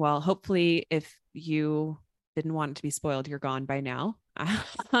gone, well, hopefully if you didn't want it to be spoiled, you're gone by now.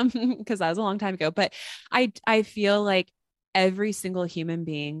 Because that was a long time ago. But I feel like every single human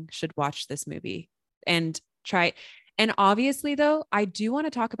being should watch this movie and try. And obviously, though, I do want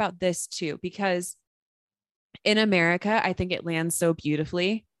to talk about this too, because in America, I think it lands so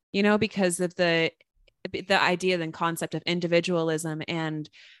beautifully, because of the idea and concept of individualism and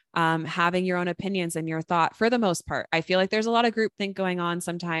having your own opinions and your thought for the most part. I feel like there's a lot of groupthink going on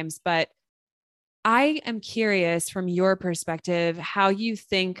sometimes, but I am curious from your perspective how you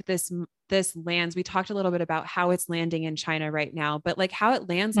think this lands. We talked a little bit about how it's landing in China right now, but like how it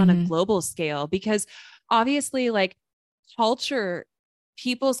lands on a Hmm. global scale, because obviously like culture,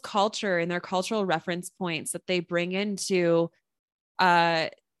 people's culture and their cultural reference points that they bring into uh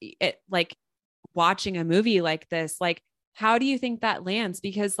like watching a movie like this, like how do you think that lands?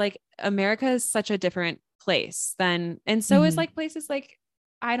 Because like America is such a different place than, and so is Hmm. like places like,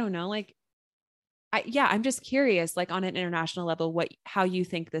 I don't know, like yeah, I'm just curious, like on an international level, what, how you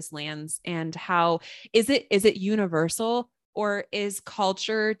think this lands, and how is it universal, or is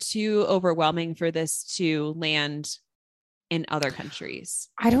culture too overwhelming for this to land in other countries?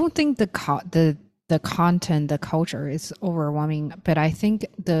 I don't think the content, the culture is overwhelming, but I think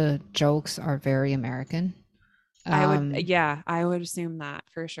the jokes are very American. I would, Um, yeah, I would assume that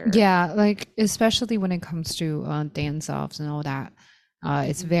for sure. yeah, like especially when it comes to dance offs and all that.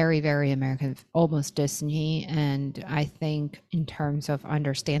 It's Mm-hmm. very, very American, almost Disney. And I think in terms of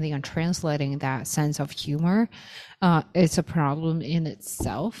understanding and translating that sense of humor, it's a problem in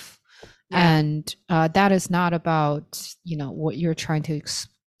itself. Yeah. And that is not about, what you're trying to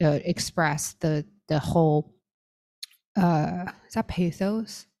express, the whole, is that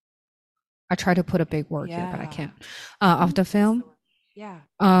pathos? I try to put a big word here, but I Yeah. can't, of the What's the film. word? Yeah.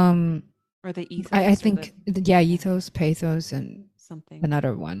 Um, Or the I ethos or the, think, yeah, yeah, ethos, pathos, and something.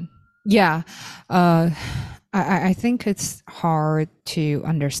 another one. Yeah. Uh, I think it's hard to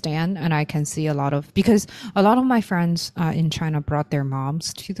understand, and I can see because a lot of my friends in China brought their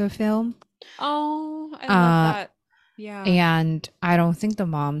moms to the film. Oh, I love Uh, that. Yeah. and I don't think the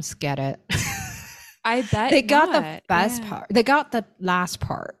moms get it. I bet They got the not. best Yeah. part. They got the last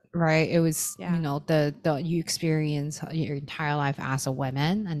part, right? It was, Yeah. the you experience your entire life as a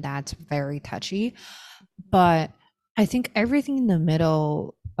woman, and that's very touchy. But I think everything in the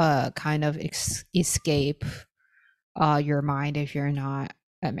middle kind of escape your mind if you're not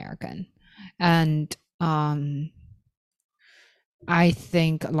American. And I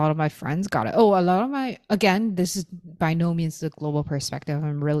think a lot of my friends got it. Oh, a lot of my, again, this is by no means the global perspective.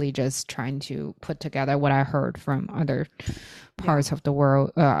 I'm really just trying to put together what I heard from other Yeah. parts of the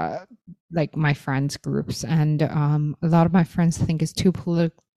world, like my friends' groups. And a lot of my friends think it's too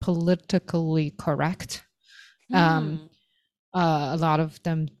politically correct. Um, Hmm. a lot of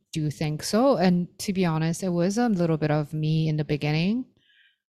them do think so. And to be honest, it was a little bit of me in the beginning.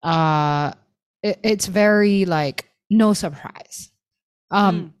 Uh, it's very like no surprise.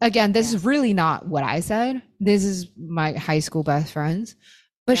 Mm. Again, this Yeah. is really not what I said. This is my high school best friends,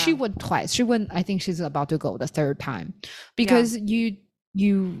 but she Yeah. went twice. She went. I think she's about to go the third time, Yeah. because you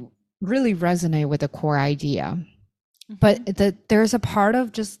really resonate with the core idea. Hmm. But there's a part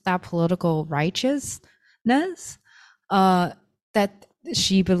of just that political righteousness uh, that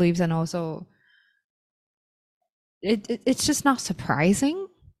she believes, and also it's just not surprising.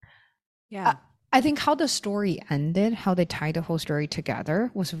 I, Yeah. I think how the story ended, how they tied the whole story together,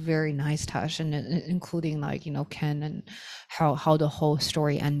 was a very nice touch, and including like Ken, and how the whole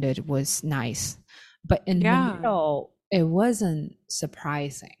story ended was nice. But in the Yeah. middle, it wasn't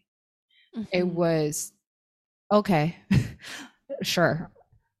surprising. It Hmm. was okay, sure,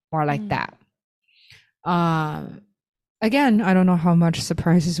 more like Mm. that. Um, Again, I don't know how much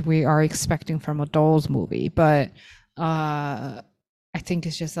surprises we are expecting from a Dolls movie, but I think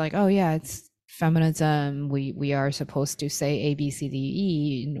it's just like, oh yeah, it's feminism. We are supposed to say A B C D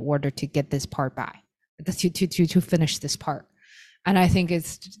E in order to get this part by, to finish this part. And I think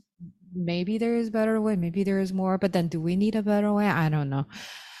it's maybe there is a better way, maybe there is more, but then do we need a better way? I don't know.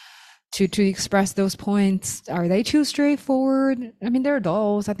 To express those points, are they too straightforward? I mean, they're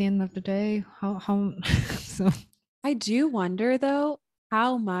dolls at the end of the day. How so I do wonder though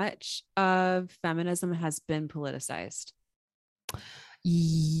how much of feminism has been politicized.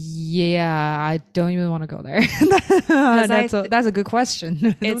 Yeah, I don't even want to go there. Because That's a good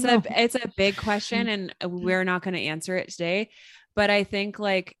question. I don't know. it's a big question and we're not going to answer it today. But I think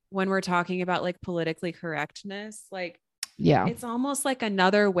like when we're talking about like politically correctness, like Yeah. it's almost like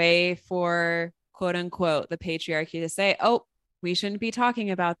another way for quote unquote the patriarchy to say, oh, we shouldn't be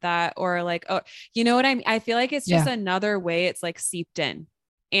talking about that. Or like, oh, you know what I mean? I feel like it's just Yeah. another way it's like seeped in.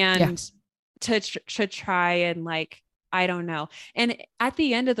 Yeah. And to try and like, I don't know. And at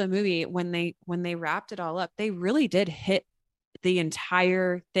the end of the movie, when they wrapped it all up, they really did hit the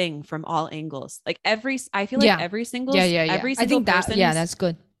entire thing from all angles. Like I feel like Yeah. Yeah. every I single think that person's that's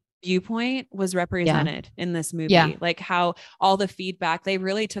good. viewpoint was Yeah. represented in this Yeah. movie. Like how all the feedback, they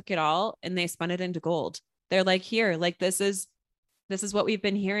really took it all and they spun it into gold. They're like, here, like this is what we've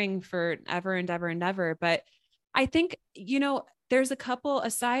been hearing for ever and ever and ever. But I think, there's a couple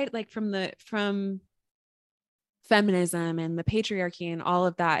aside, like from feminism and the patriarchy and all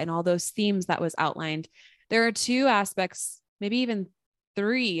of that and all those themes that was outlined. There are two aspects, maybe even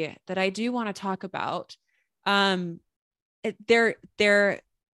three, that I do want to talk about. Um, they're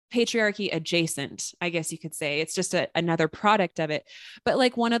patriarchy adjacent, I guess you could say. It's just another product of it. But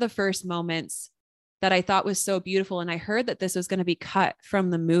like one of the first moments that I thought was so beautiful, and I heard that this was going to be cut from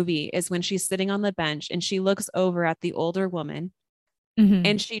the movie, is when she's sitting on the bench and she looks over at the older woman Mm-hmm.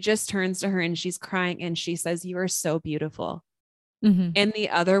 and she just turns to her and she's crying and she says, "You are so beautiful." Mm-hmm. And the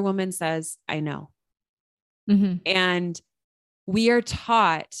other woman says, "I know." Mm-hmm. And we are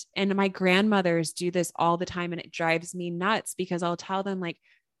taught, and my grandmothers do this all the time, and it drives me nuts because I'll tell them, like,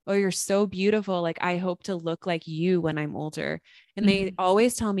 "Oh, you're so beautiful. Like, I hope to look like you when I'm older." And they Mm-hmm.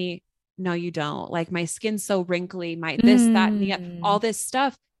 always tell me, "No, you don't. Like, my skin's so wrinkly, my this, that, and the all Mm-hmm. this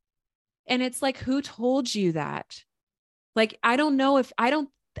stuff." And it's like, who told you that? Like, I don't know if I don't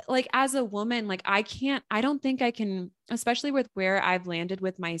like as a woman, like I don't think I can, especially with where I've landed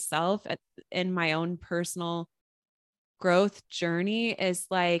with myself in my own personal growth journey, is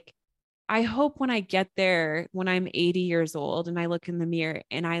like, I hope when I get there, when I'm 80 years old and I look in the mirror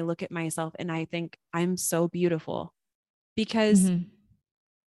and I look at myself and I think I'm so beautiful, because Mm-hmm.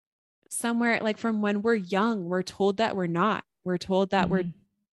 somewhere, like from when we're young, we're told that we're not. We're told that we're Mm-hmm.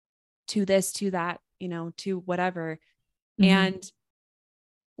 to this, to that, to whatever. Mm-hmm. And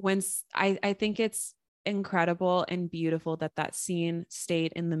when I think it's incredible and beautiful that that scene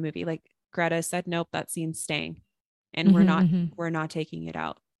stayed in the movie. Like Greta said, nope, that scene's staying, and we're Mm-hmm. not Mm-hmm. we're not taking it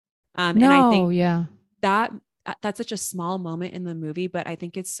out. And I No, think yeah. that that's such a small moment in the movie, but I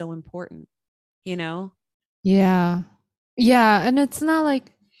think it's so important, you know? Yeah. Yeah, and it's not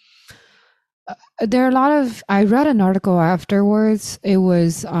like there are a lot of I read an article afterwards. It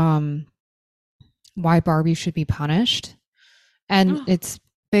was why Barbie should be punished. And Oh, it's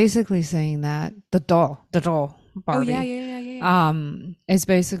basically saying that the doll oh yeah, Barbie, yeah, yeah, yeah, yeah. is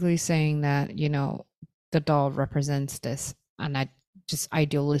basically saying that, the doll represents this and I just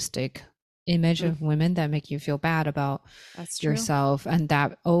idealistic image Mm, of women that make you feel bad about that's true. yourself. And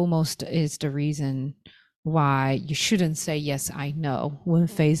that almost is the reason why you shouldn't say yes, I know when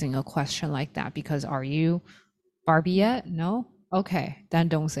facing a question like that, because are you Barbie yet? No? Okay, then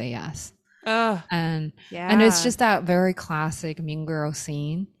don't say yes. Oh, and and it's yeah. just that very classic mean girl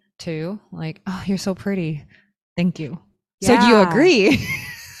scene too, like, oh, you're so pretty, thank you. So you Yeah. agree?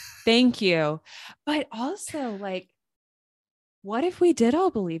 Thank you. But also, like, what if we did all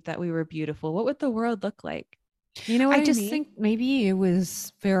believe that we were beautiful? What would the world look like? You know what I I just mean? think maybe it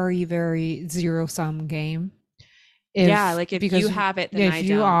was very very zero sum game, Yeah, if like if you because have it, then if I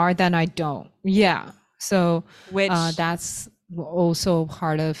you don't. are, then I don't. Yeah, so Which, that's also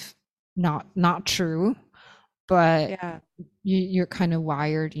part of not true, but yeah, you're kind of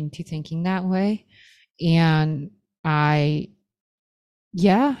wired into thinking that way. And I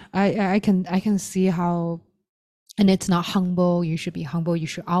yeah, I can see how, and it's not humble. You should be humble. You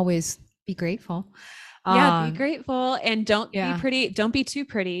should always be grateful. yeah, be Um, grateful and don't be yeah, pretty. Don't be too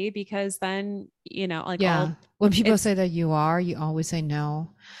pretty, because then, like yeah. all When people it's, say that you are, you always say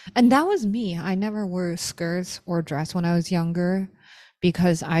no. And that was me. I never wore skirts or dress when I was younger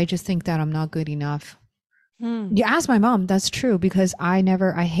because I just think that I'm not good enough. hmm, You ask my mom, that's true, because I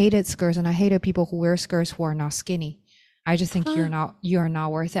hated skirts and I hated people who wear skirts who are not skinny. I just think huh, you're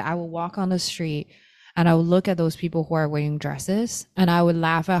not worth it. I will walk on the street and I would look at those people who are wearing dresses and I would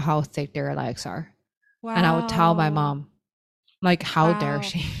laugh at how thick their legs are. And I would tell my wow, mom, like, how dare wow.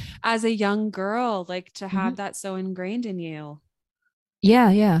 she? As a young girl, like to Mhm. have that so ingrained in you. Yeah,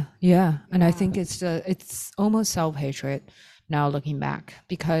 yeah, yeah. And I Yeah. think it's almost self-hatred now looking back,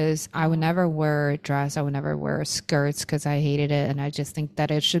 because I would Oh, never wear a dress, I would never wear skirts because I hated it, and I just think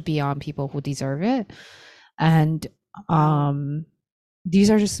that it should be on people who deserve it. And wow. um these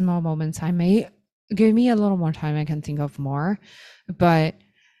are just small moments. I may give me a little more time, I can think of more.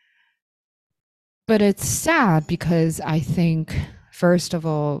 But it's sad because I think, first of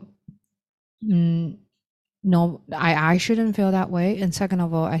all, mm, no, I shouldn't feel that way. And second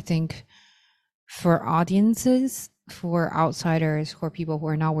of all, I think for audiences, for outsiders, for people who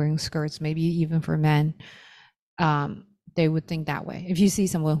are not wearing skirts, maybe even for men, they would think that way. If you see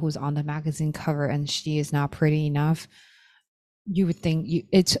someone who's on the magazine cover and she is not pretty enough, you would think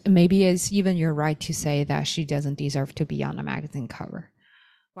it's even your right to say that she doesn't deserve to be on a magazine cover,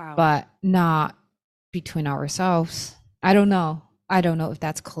 Wow. but not between ourselves. I don't know if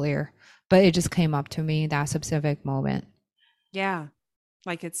that's clear, but it just came up to me that specific moment. Yeah.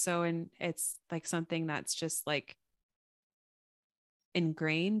 Like it's so, and it's like something that's just like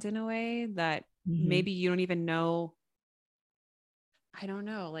ingrained in a way that Mhm. maybe you don't even know. I don't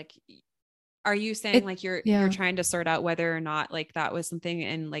know. Like, are you saying It like you're yeah. trying to sort out whether or not like that was something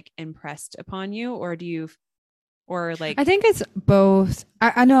and like impressed upon you, or do you, or I like, think it's both.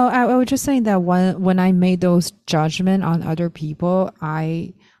 I know. I was just saying that when I made those judgment on other people,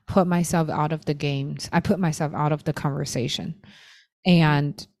 I put myself out of the games. I put myself out of the conversation, mhm.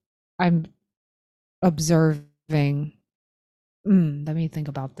 and I'm observing. Let me think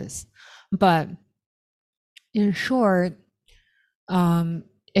about this. But in short, um,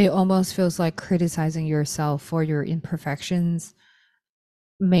 it almost feels like criticizing yourself for your imperfections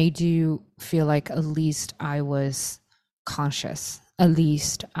made you feel like at least I was conscious. At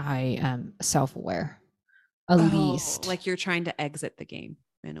least I am self aware. At Oh, least, like you're trying to exit the game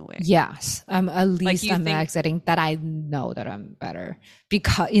in a way. yes, at Like least you I'm think, exiting that I know that I'm better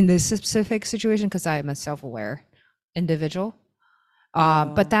because in this specific situation, because I'm a self aware individual.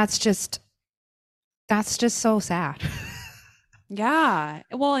 But oh, that's just so sad. yeah.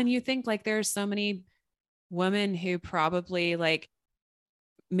 Well, and you think like there's so many women who probably like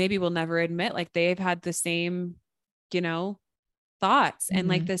maybe will never admit like they've had the same, you know, thoughts and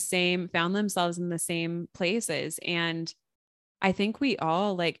like Hmm. the same found themselves in the same places. And I think we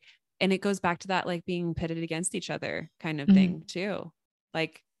all like, and it goes back to that like being pitted against each other kind of Hmm. thing too.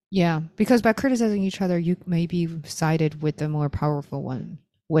 Like, Yeah, because by criticizing each other, you maybe sided with the more powerful one,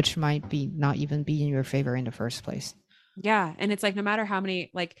 which might be not even be in your favor in the first place. yeah. And it's like no matter how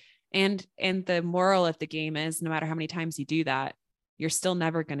many like, and the moral of the game is no matter how many times you do that, you're still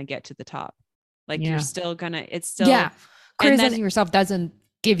never going to get to the top. Like you're Yeah. still gonna, it's Yeah. still, and then Criticizing yourself doesn't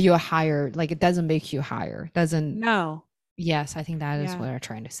give you a higher, like it doesn't make you higher. Doesn't, no. yes, I think that is Yeah. what I'm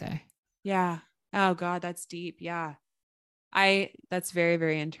trying to say. Yeah. Oh God, that's deep. Yeah. That's very,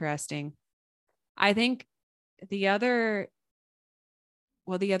 very interesting. I think the other,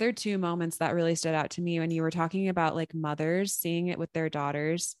 well, the other two moments that really stood out to me when you were talking about like mothers seeing it with their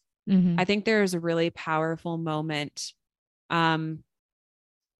daughters, Hmm. I think there's a really powerful moment um,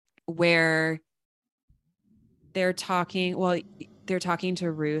 where they're talking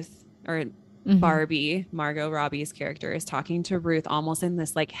to Ruth or Hmm. Barbie, Margot Robbie's character is talking to Ruth almost in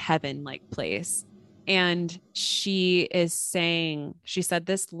this like heaven like place. And she said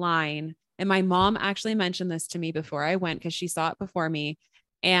this line, and my mom actually mentioned this to me before I went because she saw it before me.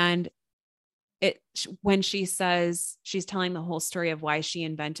 And it when she says she's telling the whole story of why she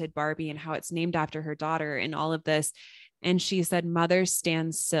invented Barbie and how it's named after her daughter and all of this, and she said mothers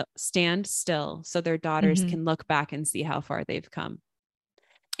stand still so their daughters Hmm. can look back and see how far they've come.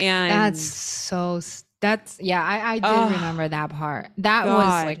 That's And so, that's, yeah, I did oh remember that part. That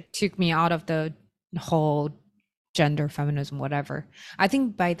was like, God. took me out of the whole gender feminism, whatever. I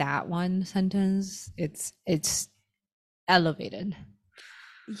think by that one sentence, it's elevated.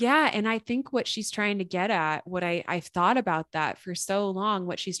 Yeah. And I think what she's trying to get at, I've thought about that for so long,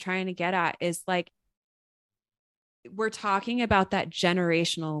 what she's trying to get at is like we're talking about that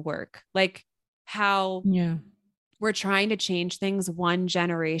generational work, like how Yeah. we're trying to change things one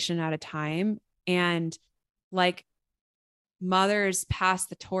generation at a time. And like mothers pass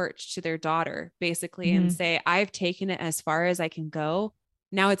the torch to their daughter basically and Hmm. say, I've taken it as far as I can go.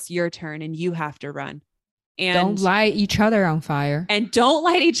 Now it's your turn and you have to run. Don't And light each other on fire. don't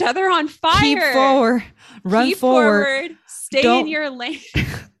light each other on Keep fire. forward, run Keep forward. forward, stay in Don't your lane.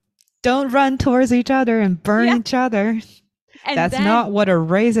 don't run towards each other and burn Yeah. each other. And That's then not what a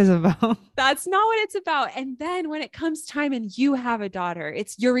race is about. that's not what it's about. And then when it comes time and you have a daughter,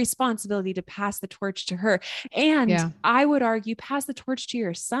 it's your responsibility to pass the torch to her. And Yeah. I would argue, pass the torch to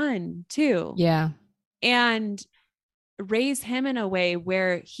your son too. Yeah. And raise him in a way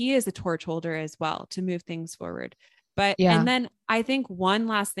where he is a torch holder as well to move things forward. But, and Yeah. then I think one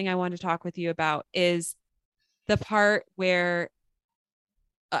last thing I want to talk with you about is the part where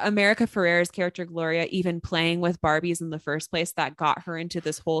America Ferrera's character Gloria even playing with Barbies in the first place that got her into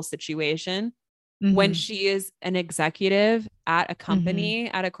this whole situation when Mhm. she is an executive at a Mhm. company,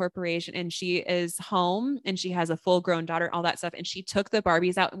 at a corporation, and she is home and she has a full grown daughter, all that stuff. And she took the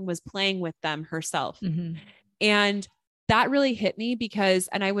Barbies out and was playing with them herself. Mhm. And that really hit me because,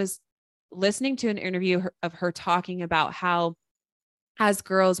 and I was listening to an interview of her talking about how, as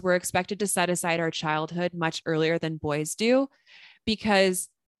girls, we're expected to set aside our childhood much earlier than boys do because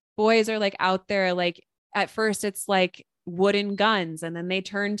boys are like out there, like at first it's like wooden guns and then they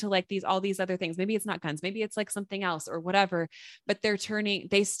turn to like these all these other things, maybe it's not guns, maybe it's like something else or whatever, but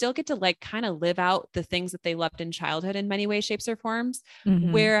they still get to like kind of live out the things that they loved in childhood in many ways, shapes, or forms,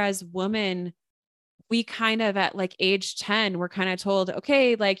 Mhm. whereas women we kind of at like age 10, we're kind of told,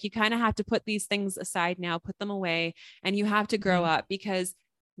 okay, like you kind of have to put these things aside now, put them away, and you have to grow Mhm. up because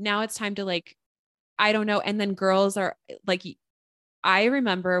now it's time to like, I don't know. And then girls are like, I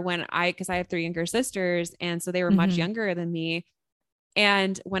remember when because I have three younger sisters, and so they were much Mhm. younger than me.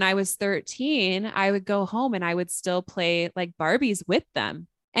 And when I was 13, I would go home and I would still play like Barbies with them.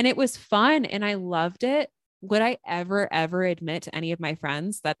 And it was fun and I loved it. Would I ever admit to any of my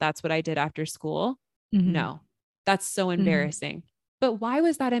friends that that's what I did after school? Mhm. No, that's so Mhm. embarrassing. But why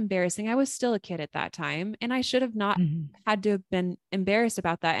was that embarrassing? I was still a kid at that time and I should have not Mhm. had to have been embarrassed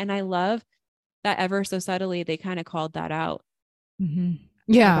about that. And I love that ever so subtly they kind of called that out Mhm.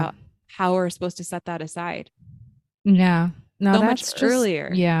 Yeah. about how we're supposed to set that aside Yeah. No, so much that's just,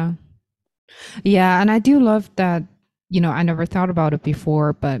 earlier. yeah. Yeah. And I do love that, I never thought about it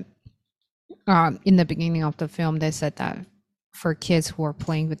before, but in the beginning of the film, they said that for kids who are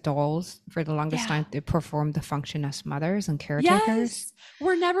playing with dolls, for the longest Yeah. time, they perform the function as mothers and caretakers. Yes.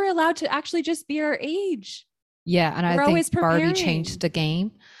 We're never allowed to actually just be our age. Yeah. And I We're think always Barbie changed preparing. the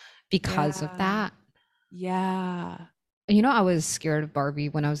game because of Yeah. that. Yeah. I was scared of Barbie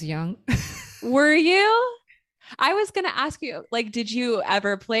when I was young. Were you? I was going to ask you, like, did you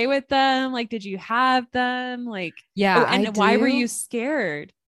ever play with them? Like, did you have them? Like, oh, Yeah, I and why were you do.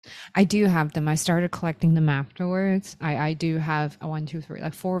 scared? I do have them. I started collecting them afterwards. I do have a one, two, three,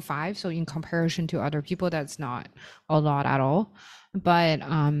 like four or five. So in comparison to other people, that's not a lot at all. But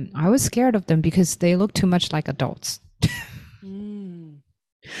I was scared of them because they look too much like adults. Mm.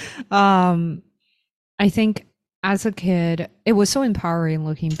 Um, I think as a kid, it was so empowering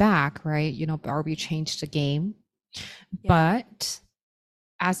looking back, right? Barbie changed the game. Yeah. But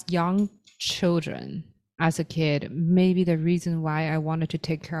as young children, as a kid, maybe the reason why I wanted to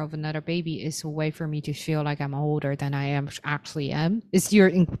take care of another baby is a way for me to feel like I'm older than I am actually am. Is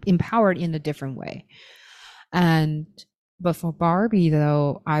you're empowered in a different way. And but for Barbie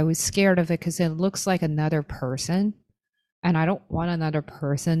though, I was scared of it because it looks like another person. And I don't want another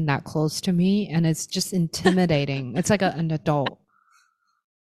person that close to me. And it's just intimidating. It's like an adult.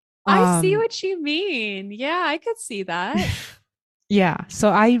 I see Um, what you mean. Yeah, I could see that. Yeah. So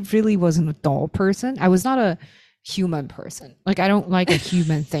I really wasn't a doll person. I was not a human person. Like I don't like a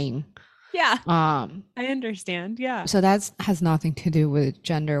human thing. Yeah, Um, I understand. Yeah. so that's has nothing to do with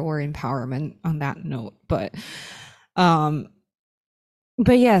gender or empowerment on that note. Um,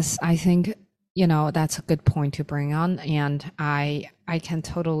 but yes, I think, that's a good point to bring on. And I can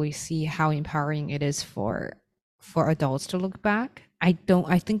totally see how empowering it is for adults to look back. I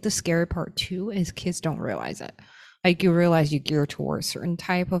think the scary part too is kids don't realize it. Like you realize you gear towards certain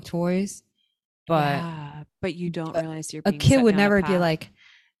type of toys, but Yeah, but you don't a, realize you're a being kid set would down a never be path. like,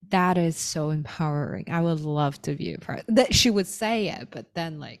 that is so empowering. I would love to be a part. That she would say it, but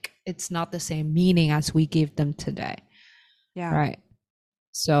then like it's not the same meaning as we give them today. Yeah. Right.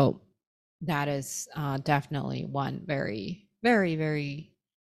 So that is definitely one very, very, very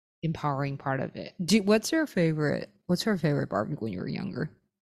empowering part of it. What's your favorite Barbie when you were younger?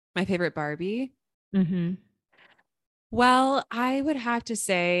 My favorite Barbie. Mm-hmm. Well, I would have to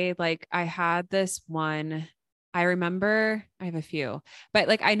say, like, I had this one. I remember I have a few, but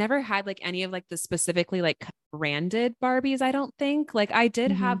like, I never had like any of like the specifically like branded Barbies. I don't think like I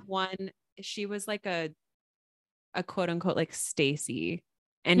did Mm-hmm. have one. She was like a quote unquote like Stacy,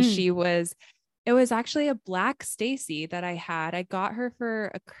 and Mm. it was actually a black Stacy that I had. I got her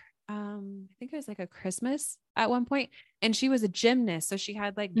for I think it was like a Christmas at one point, and she was a gymnast, so she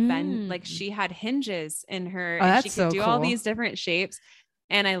had like Mm. she had hinges in her, Oh, and she that's could so do all cool. these different shapes.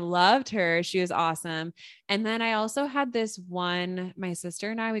 And I loved her. She was awesome. And then I also had this one, my sister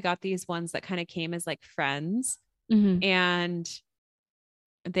and I, we got these ones that kind of came as like friends. Mm-hmm. And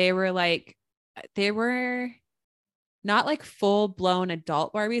they were like, they were not like full blown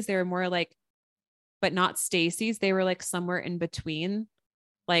adult Barbies. They were more like, but not Stacy's. They were like somewhere in between,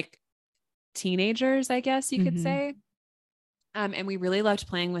 like teenagers, I guess you could Mm-hmm. say. And we really loved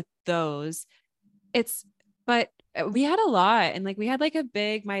playing with those. It's, but we had a lot, and like we had like a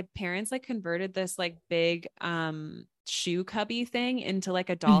big, my parents like converted this like big shoe cubby thing into like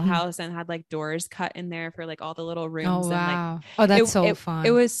a Mm-hmm. dollhouse and had like doors cut in there for like all the little Oh rooms, and like wow. Oh, it that's so it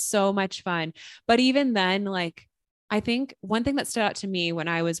fun. was so much fun. But even then, like I think one thing that stood out to me when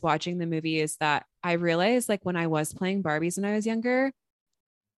I was watching the movie is that I realized like when I was playing Barbies when I was younger,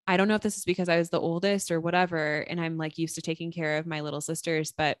 I don't know if this is because I was the oldest or whatever, and I'm like used to taking care of my little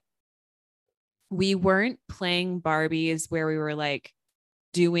sisters, but we weren't playing Barbies where we were like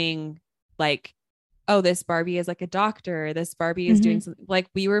doing like, oh, this Barbie is like a doctor, this Barbie is doing Mm-hmm. something, like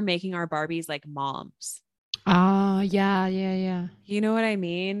we were making our Barbies like moms. Ah, yeah, yeah, yeah. You know what I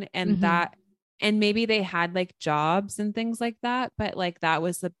mean? And Mm-hmm. and maybe they had like jobs and things like that, but like that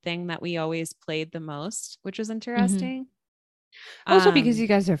was the thing that we always played the most, which was Hmm. interesting. Also because Um, you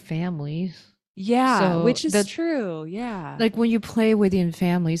guys are families. yeah, So which is the true. Yeah. like when you play within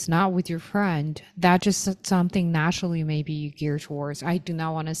families, not with your friend, that just something naturally maybe you gear towards. I do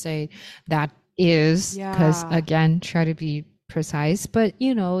not want to say that is because Yeah. again, try to be precise, but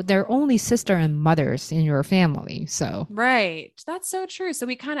you know, they're only sister and mothers in your family. So Right. That's so true. So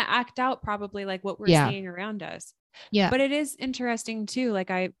we kind of act out probably like what we're yeah. seeing around us. Yeah. But it is interesting too.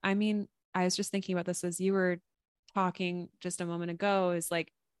 Like I mean, I was just thinking about this as you were talking just a moment ago is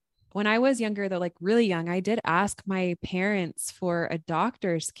like when I was younger, though, like really young, I did ask my parents for a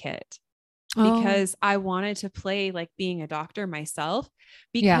doctor's kit Oh, because I wanted to play like being a doctor myself.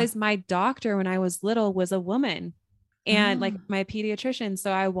 yeah. Because my doctor, when I was little, was a woman and like Oh. my pediatrician.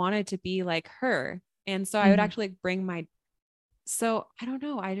 So I wanted to be like her. And so I would Hmm. actually bring my, so I don't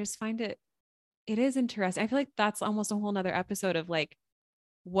know. I just find it is interesting. I feel like that's almost a whole nother episode of like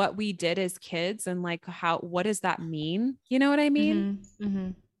what we did as kids and like how, what does that mean? You know what I mean? Hmm. Hmm.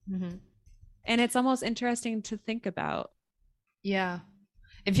 Hmm. And it's almost interesting to think about. Yeah.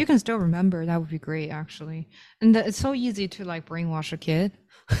 If you can still remember, that would be great, actually. And it's so easy to like brainwash a kid.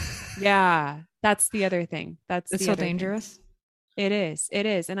 Yeah, that's the other thing. That's It's the so other thing. dangerous. It is. It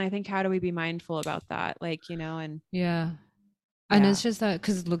is. And I think how do we be mindful about that? Like, you know, and Yeah. And yeah. it's just that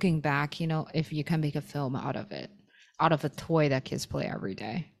because looking back, you know, if you can make a film out of it, out of a toy that kids play every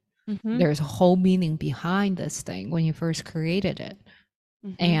day, Mm-hmm. there's a whole meaning behind this thing when you first created it.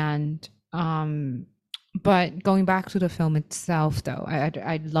 Mm-hmm. And, but going back to the film itself, though,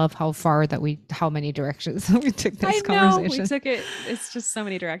 I love how far that how many directions we took I this know we conversation. took it. It's just so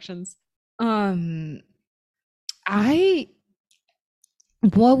many directions. Um, I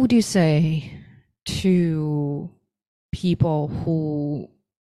What would you say to people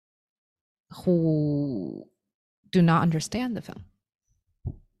who do not understand the film?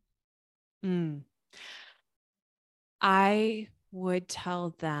 Mm. I would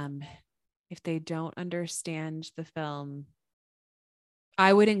tell them if they don't understand the film,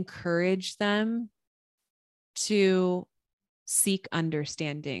 I would encourage them to seek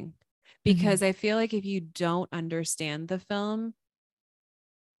understanding Hmm. because I feel like if you don't understand the film,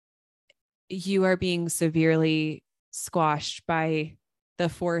 you are being severely squashed by the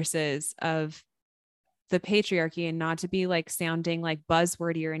forces of the patriarchy and not to be like sounding like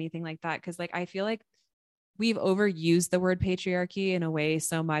buzzwordy or anything like that. Cause like I feel like we've overused the word patriarchy in a way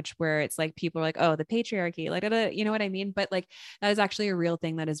so much where it's like people are like, oh, the patriarchy, like, you know what I mean? But like that is actually a real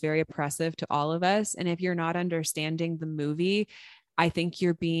thing that is very oppressive to all of us. And if you're not understanding the movie, I think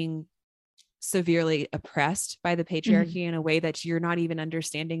you're being severely oppressed by the Hmm. patriarchy in a way that you're not even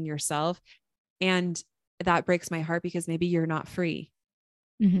understanding yourself. And that breaks my heart because maybe you're not free.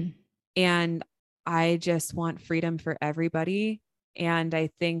 Hmm. And I just want freedom for everybody. And I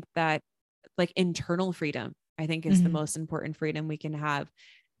think that like internal freedom, I think is the Hmm. most important freedom we can have.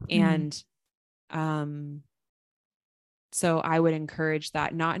 Hmm. And um, so I would encourage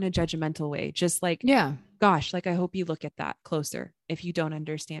that, not in a judgmental way, just like, Yeah. gosh, like I hope you look at that closer if you don't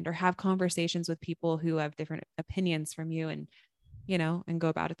understand or have conversations with people who have different opinions from you and, you know, and go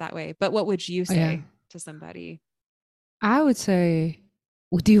about it that way. But what would you Oh, yeah. say to somebody? I would say,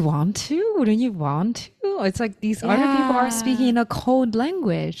 "Well, do you want to? Wouldn't you want to? It's like these other people are speaking Yeah. in a code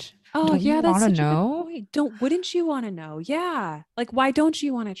language. Oh, Don't you yeah, that's want to such a good know? point. Wouldn't you want to know? Yeah. Like, why don't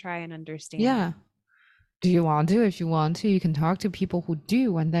you want to try and understand? Yeah. Do you want to? If you want to, you can talk to people who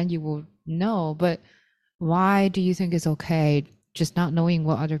do, and then you will know. But why do you think it's okay just not knowing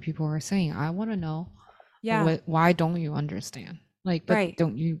what other people are saying? I want to know Yeah. why don't you understand? Like, but Right.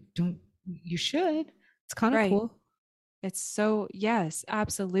 don't you should. It's kind of Right. cool. It's so, yes,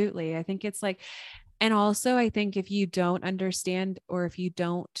 absolutely. I think it's like, and also I think if you don't understand or if you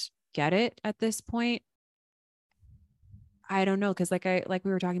don't get it at this point, I don't know. Cause like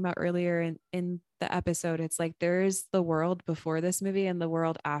we were talking about earlier in the episode, it's like there's the world before this movie and the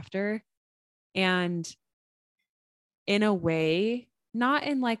world after. And in a way, not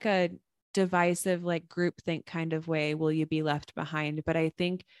in like a divisive, like groupthink kind of way, will you be left behind? But I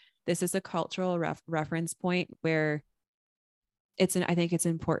think this is a cultural reference point where I think it's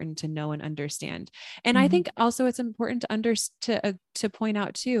important to know and understand. And I Hmm. think also it's important to point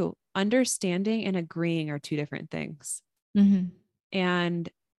out too, understanding and agreeing are two different things. Hmm. And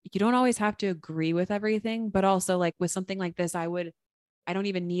you don't always have to agree with everything, but also like with something like this, I don't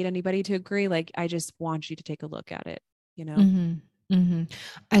even need anybody to agree. Like I just want you to take a look at it, you know? Hmm. Hmm.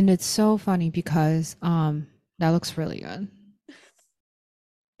 And it's so funny because that looks really good.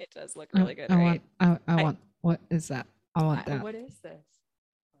 It does look really good, right? I I, want what is that? I want that. what is this?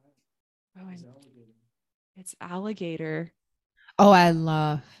 Oh, it's alligator. Oh, I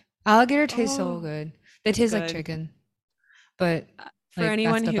love alligator tastes so Oh, good. They it's taste like good. chicken, but For like that's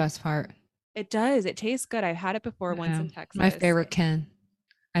anyone the who best part. it does, it tastes good. I've had it before once Yeah. in My Texas. favorite Ken.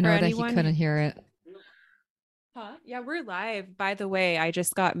 I For know that he anyone, couldn't hear it. huh? Yeah, we're live. By the way, I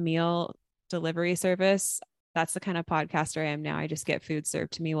just got meal delivery service. That's the kind of podcaster I am now. I just get food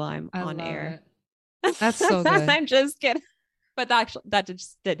served to me while I'm I on love air. it. That's so good. I'm just kidding. But actually, that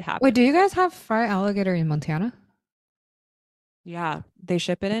just did Wait, happen. do you guys have fried alligator in Montana? Yeah, they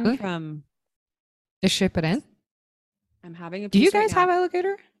ship it in Really? from. They ship it in? I'm having a Do you piece right guys have now.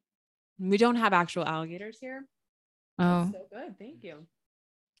 alligator? We don't have actual alligators here. That's Oh, so good. Thank you.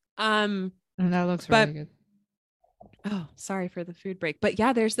 Um, that looks but really good. oh, sorry for the food break. But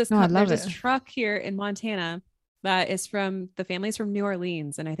yeah, No, I there's love this it. truck here in Montana that is from the family's from New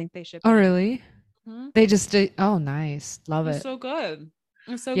Orleans, and I think they ship Oh, it in. really? Hmm. They just did. Oh, nice. Love It's it. so good.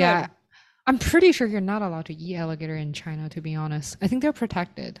 It's so Yeah, good. I'm pretty sure you're not allowed to eat alligator in China, to be honest. I think they're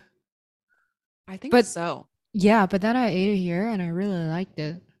protected. I think But so. yeah, but then I ate it here and I really liked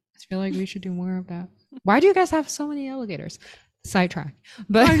it. I feel like we should do more of that. Why do you guys have so many alligators? Sidetrack.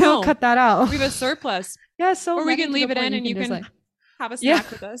 But I I'll know. cut that out. We have a surplus, Yeah, so or we many can to the leave it point in you and can you just can like, have a yeah.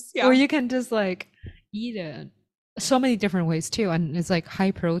 snack with us. Or Yeah. you can just like eat it. So many different ways too. And it's like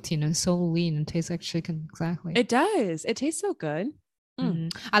high protein and so lean and tastes like chicken. Exactly. It does. It tastes so good.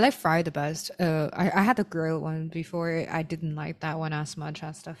 Mm. I like fried the best. I had the grilled one before. I didn't like that one as much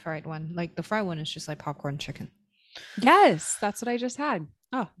as the fried one. Like the fried one is just like popcorn chicken. Yes, that's what I just had.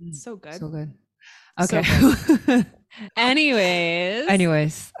 Oh, so good. So good. Okay. So good. Anyways,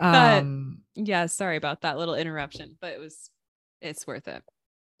 Anyways, but yeah, sorry about that little interruption, but it's worth it.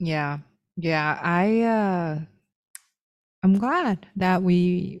 yeah. Yeah, I'm glad that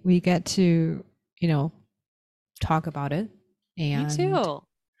we get to, you know, talk about it. Me And too.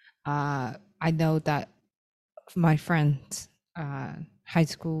 I know that my friends, high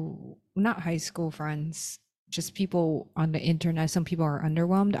school, not high school friends, just people on the internet, some people are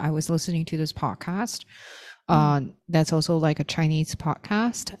underwhelmed. I was listening to this podcast. Mm. That's also like a Chinese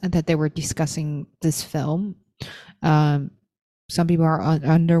podcast, and that they were discussing this film. Um, some people are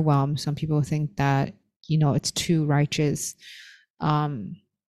underwhelmed. Some people think that, it's too righteous. Um,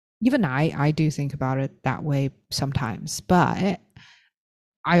 Even I do think about it that way sometimes, but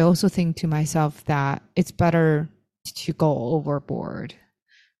I also think to myself that it's better to go overboard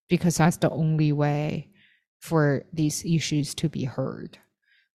because that's the only way for these issues to be heard. I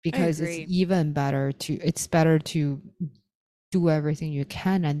Because agree. it's better to do everything you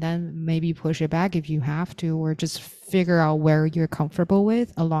can and then maybe push it back if you have to, or just figure out where you're comfortable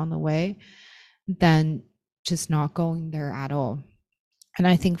with along the way, than just not going there at all. And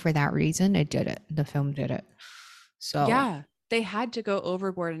I think for that reason, it did it. The film did it. So Yeah, they had to go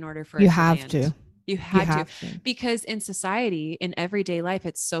overboard in order for you it to have land. to. You You had to, have to. because in society, in everyday life,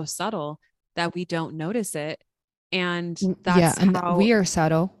 it's so subtle that we don't notice it. And Yeah, that's and how, we are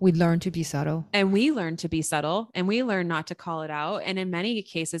subtle. We learn to be subtle. and we learn to be subtle and we learn not to call it out. And in many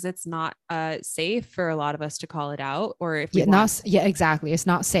cases, it's not safe for a lot of us to call it out, or if we Yeah, want. yeah, exactly. It's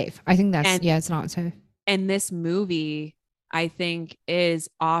not safe. I think that's, And yeah, it's not safe. and this movie, I think, is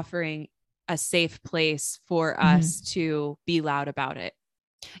offering a safe place for Hmm. us to be loud about it.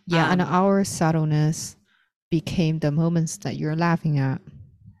 Yeah, and Um, our subtleness became the moments that you're laughing at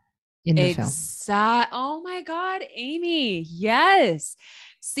in the film. Oh my God, Amy. Yes.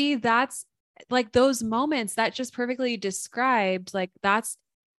 See, that's like those moments that just perfectly described, like, that's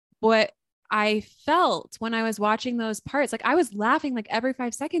what I felt when I was watching those parts. Like, I was laughing like every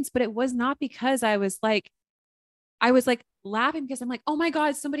 5 seconds, but it was not because I was like laughing because I'm like, oh my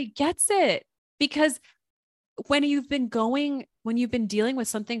God, somebody gets it. Because when you've been dealing with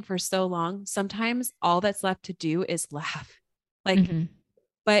something for so long, sometimes all that's left to do is laugh. Like, Hmm.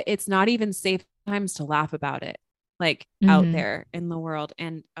 but it's not even safe times to laugh about it, like out Hmm. there in the world.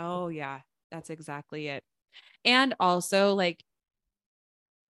 And oh, yeah, that's exactly it. And also, like,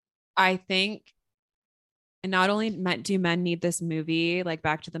 I think, and not only do men need this movie, like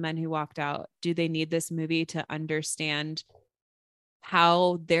back to the men who walked out, do they need this movie to understand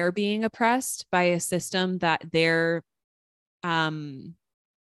how they're being oppressed by a system that they're um,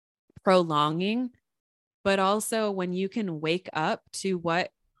 prolonging? But also, when you can wake up to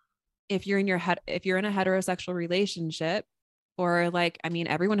what, if you're in your head, if you're in a heterosexual relationship, or like, I mean,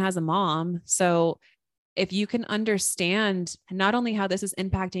 everyone has a mom. So if you can understand not only how this is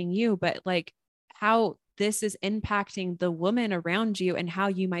impacting you, but like how this is impacting the woman around you and how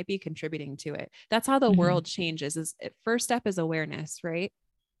you might be contributing to it. That's how the Hmm. world changes. Is first step is awareness, right?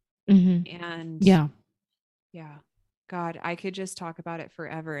 Hmm. And Yeah. yeah, God, I could just talk about it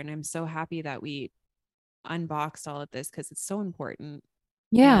forever. And I'm so happy that we unboxed all of this because it's so important.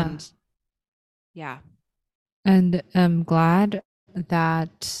 Yeah. And yeah. And I'm glad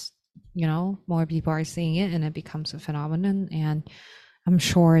that, more people are seeing it and it becomes a phenomenon. And I'm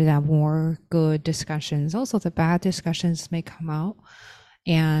sure that more good discussions, also the bad discussions may come out.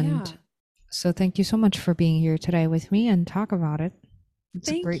 And so thank you so much for being here today with me and talk about it. It's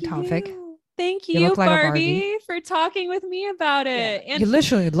a great topic. Thank You you, look like a Barbie, for talking with me about it. And you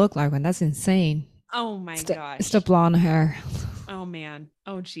literally look like one. That's insane. Oh my gosh. It's the blonde hair. Oh man.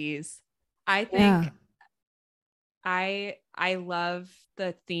 Oh geez. I think I love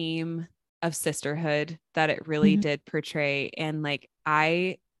the theme of sisterhood that it really did portray. And like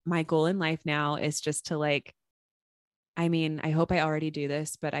my goal in life now is just to like, I mean, I hope I already do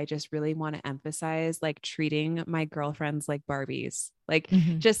this, but I just really want to emphasize like treating my girlfriends like Barbies. Like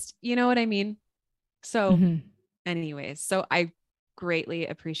just, you know what I mean? So anyways, so I greatly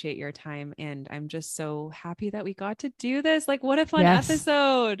appreciate your time and I'm just so happy that we got to do this. Like what a fun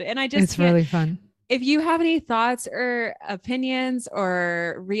episode. And it's really fun. If you have any thoughts or opinions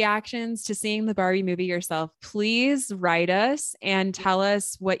or reactions to seeing the Barbie movie yourself, please write us and tell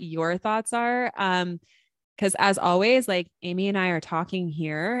us what your thoughts are. Because as always, like Amy and I are talking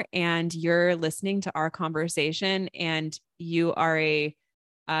here and you're listening to our conversation and you are a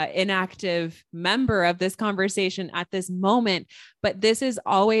inactive member of this conversation at this moment, but this is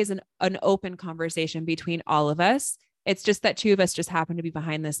always an open conversation between all of us. It's just that two of us just happen to be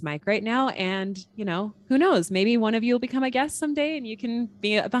behind this mic right now. And, who knows, maybe one of you will become a guest someday and you can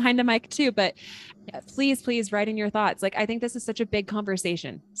be behind a mic too. But please write in your thoughts. Like, I think this is such a big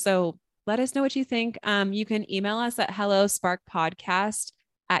conversation. So let us know what you think. You can email us at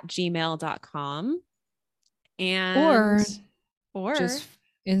hellosparkpodcast@gmail.com or just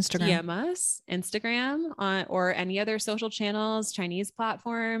Instagram. DM us, Instagram, or any other social channels, Chinese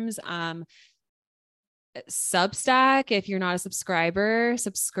platforms, Substack. If you're not a subscriber,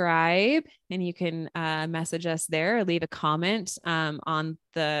 subscribe and you can message us there or leave a comment on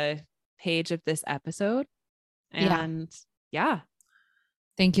the page of this episode. And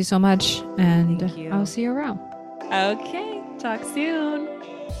thank you so much. And I'll see you around. Okay. Talk soon.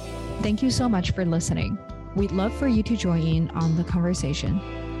 Thank you so much for listening. We'd love for you to join in on the conversation.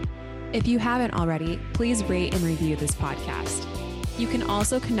 If you haven't already, please rate and review this podcast. You can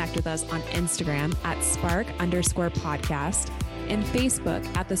also connect with us on Instagram at @spark_podcast and Facebook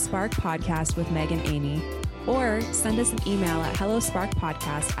at the Spark Podcast with Meg and Amy, or send us an email at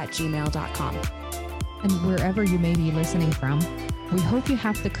hellosparkpodcast@gmail.com. And wherever you may be listening from, we hope you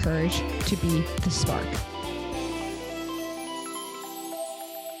have the courage to be the spark.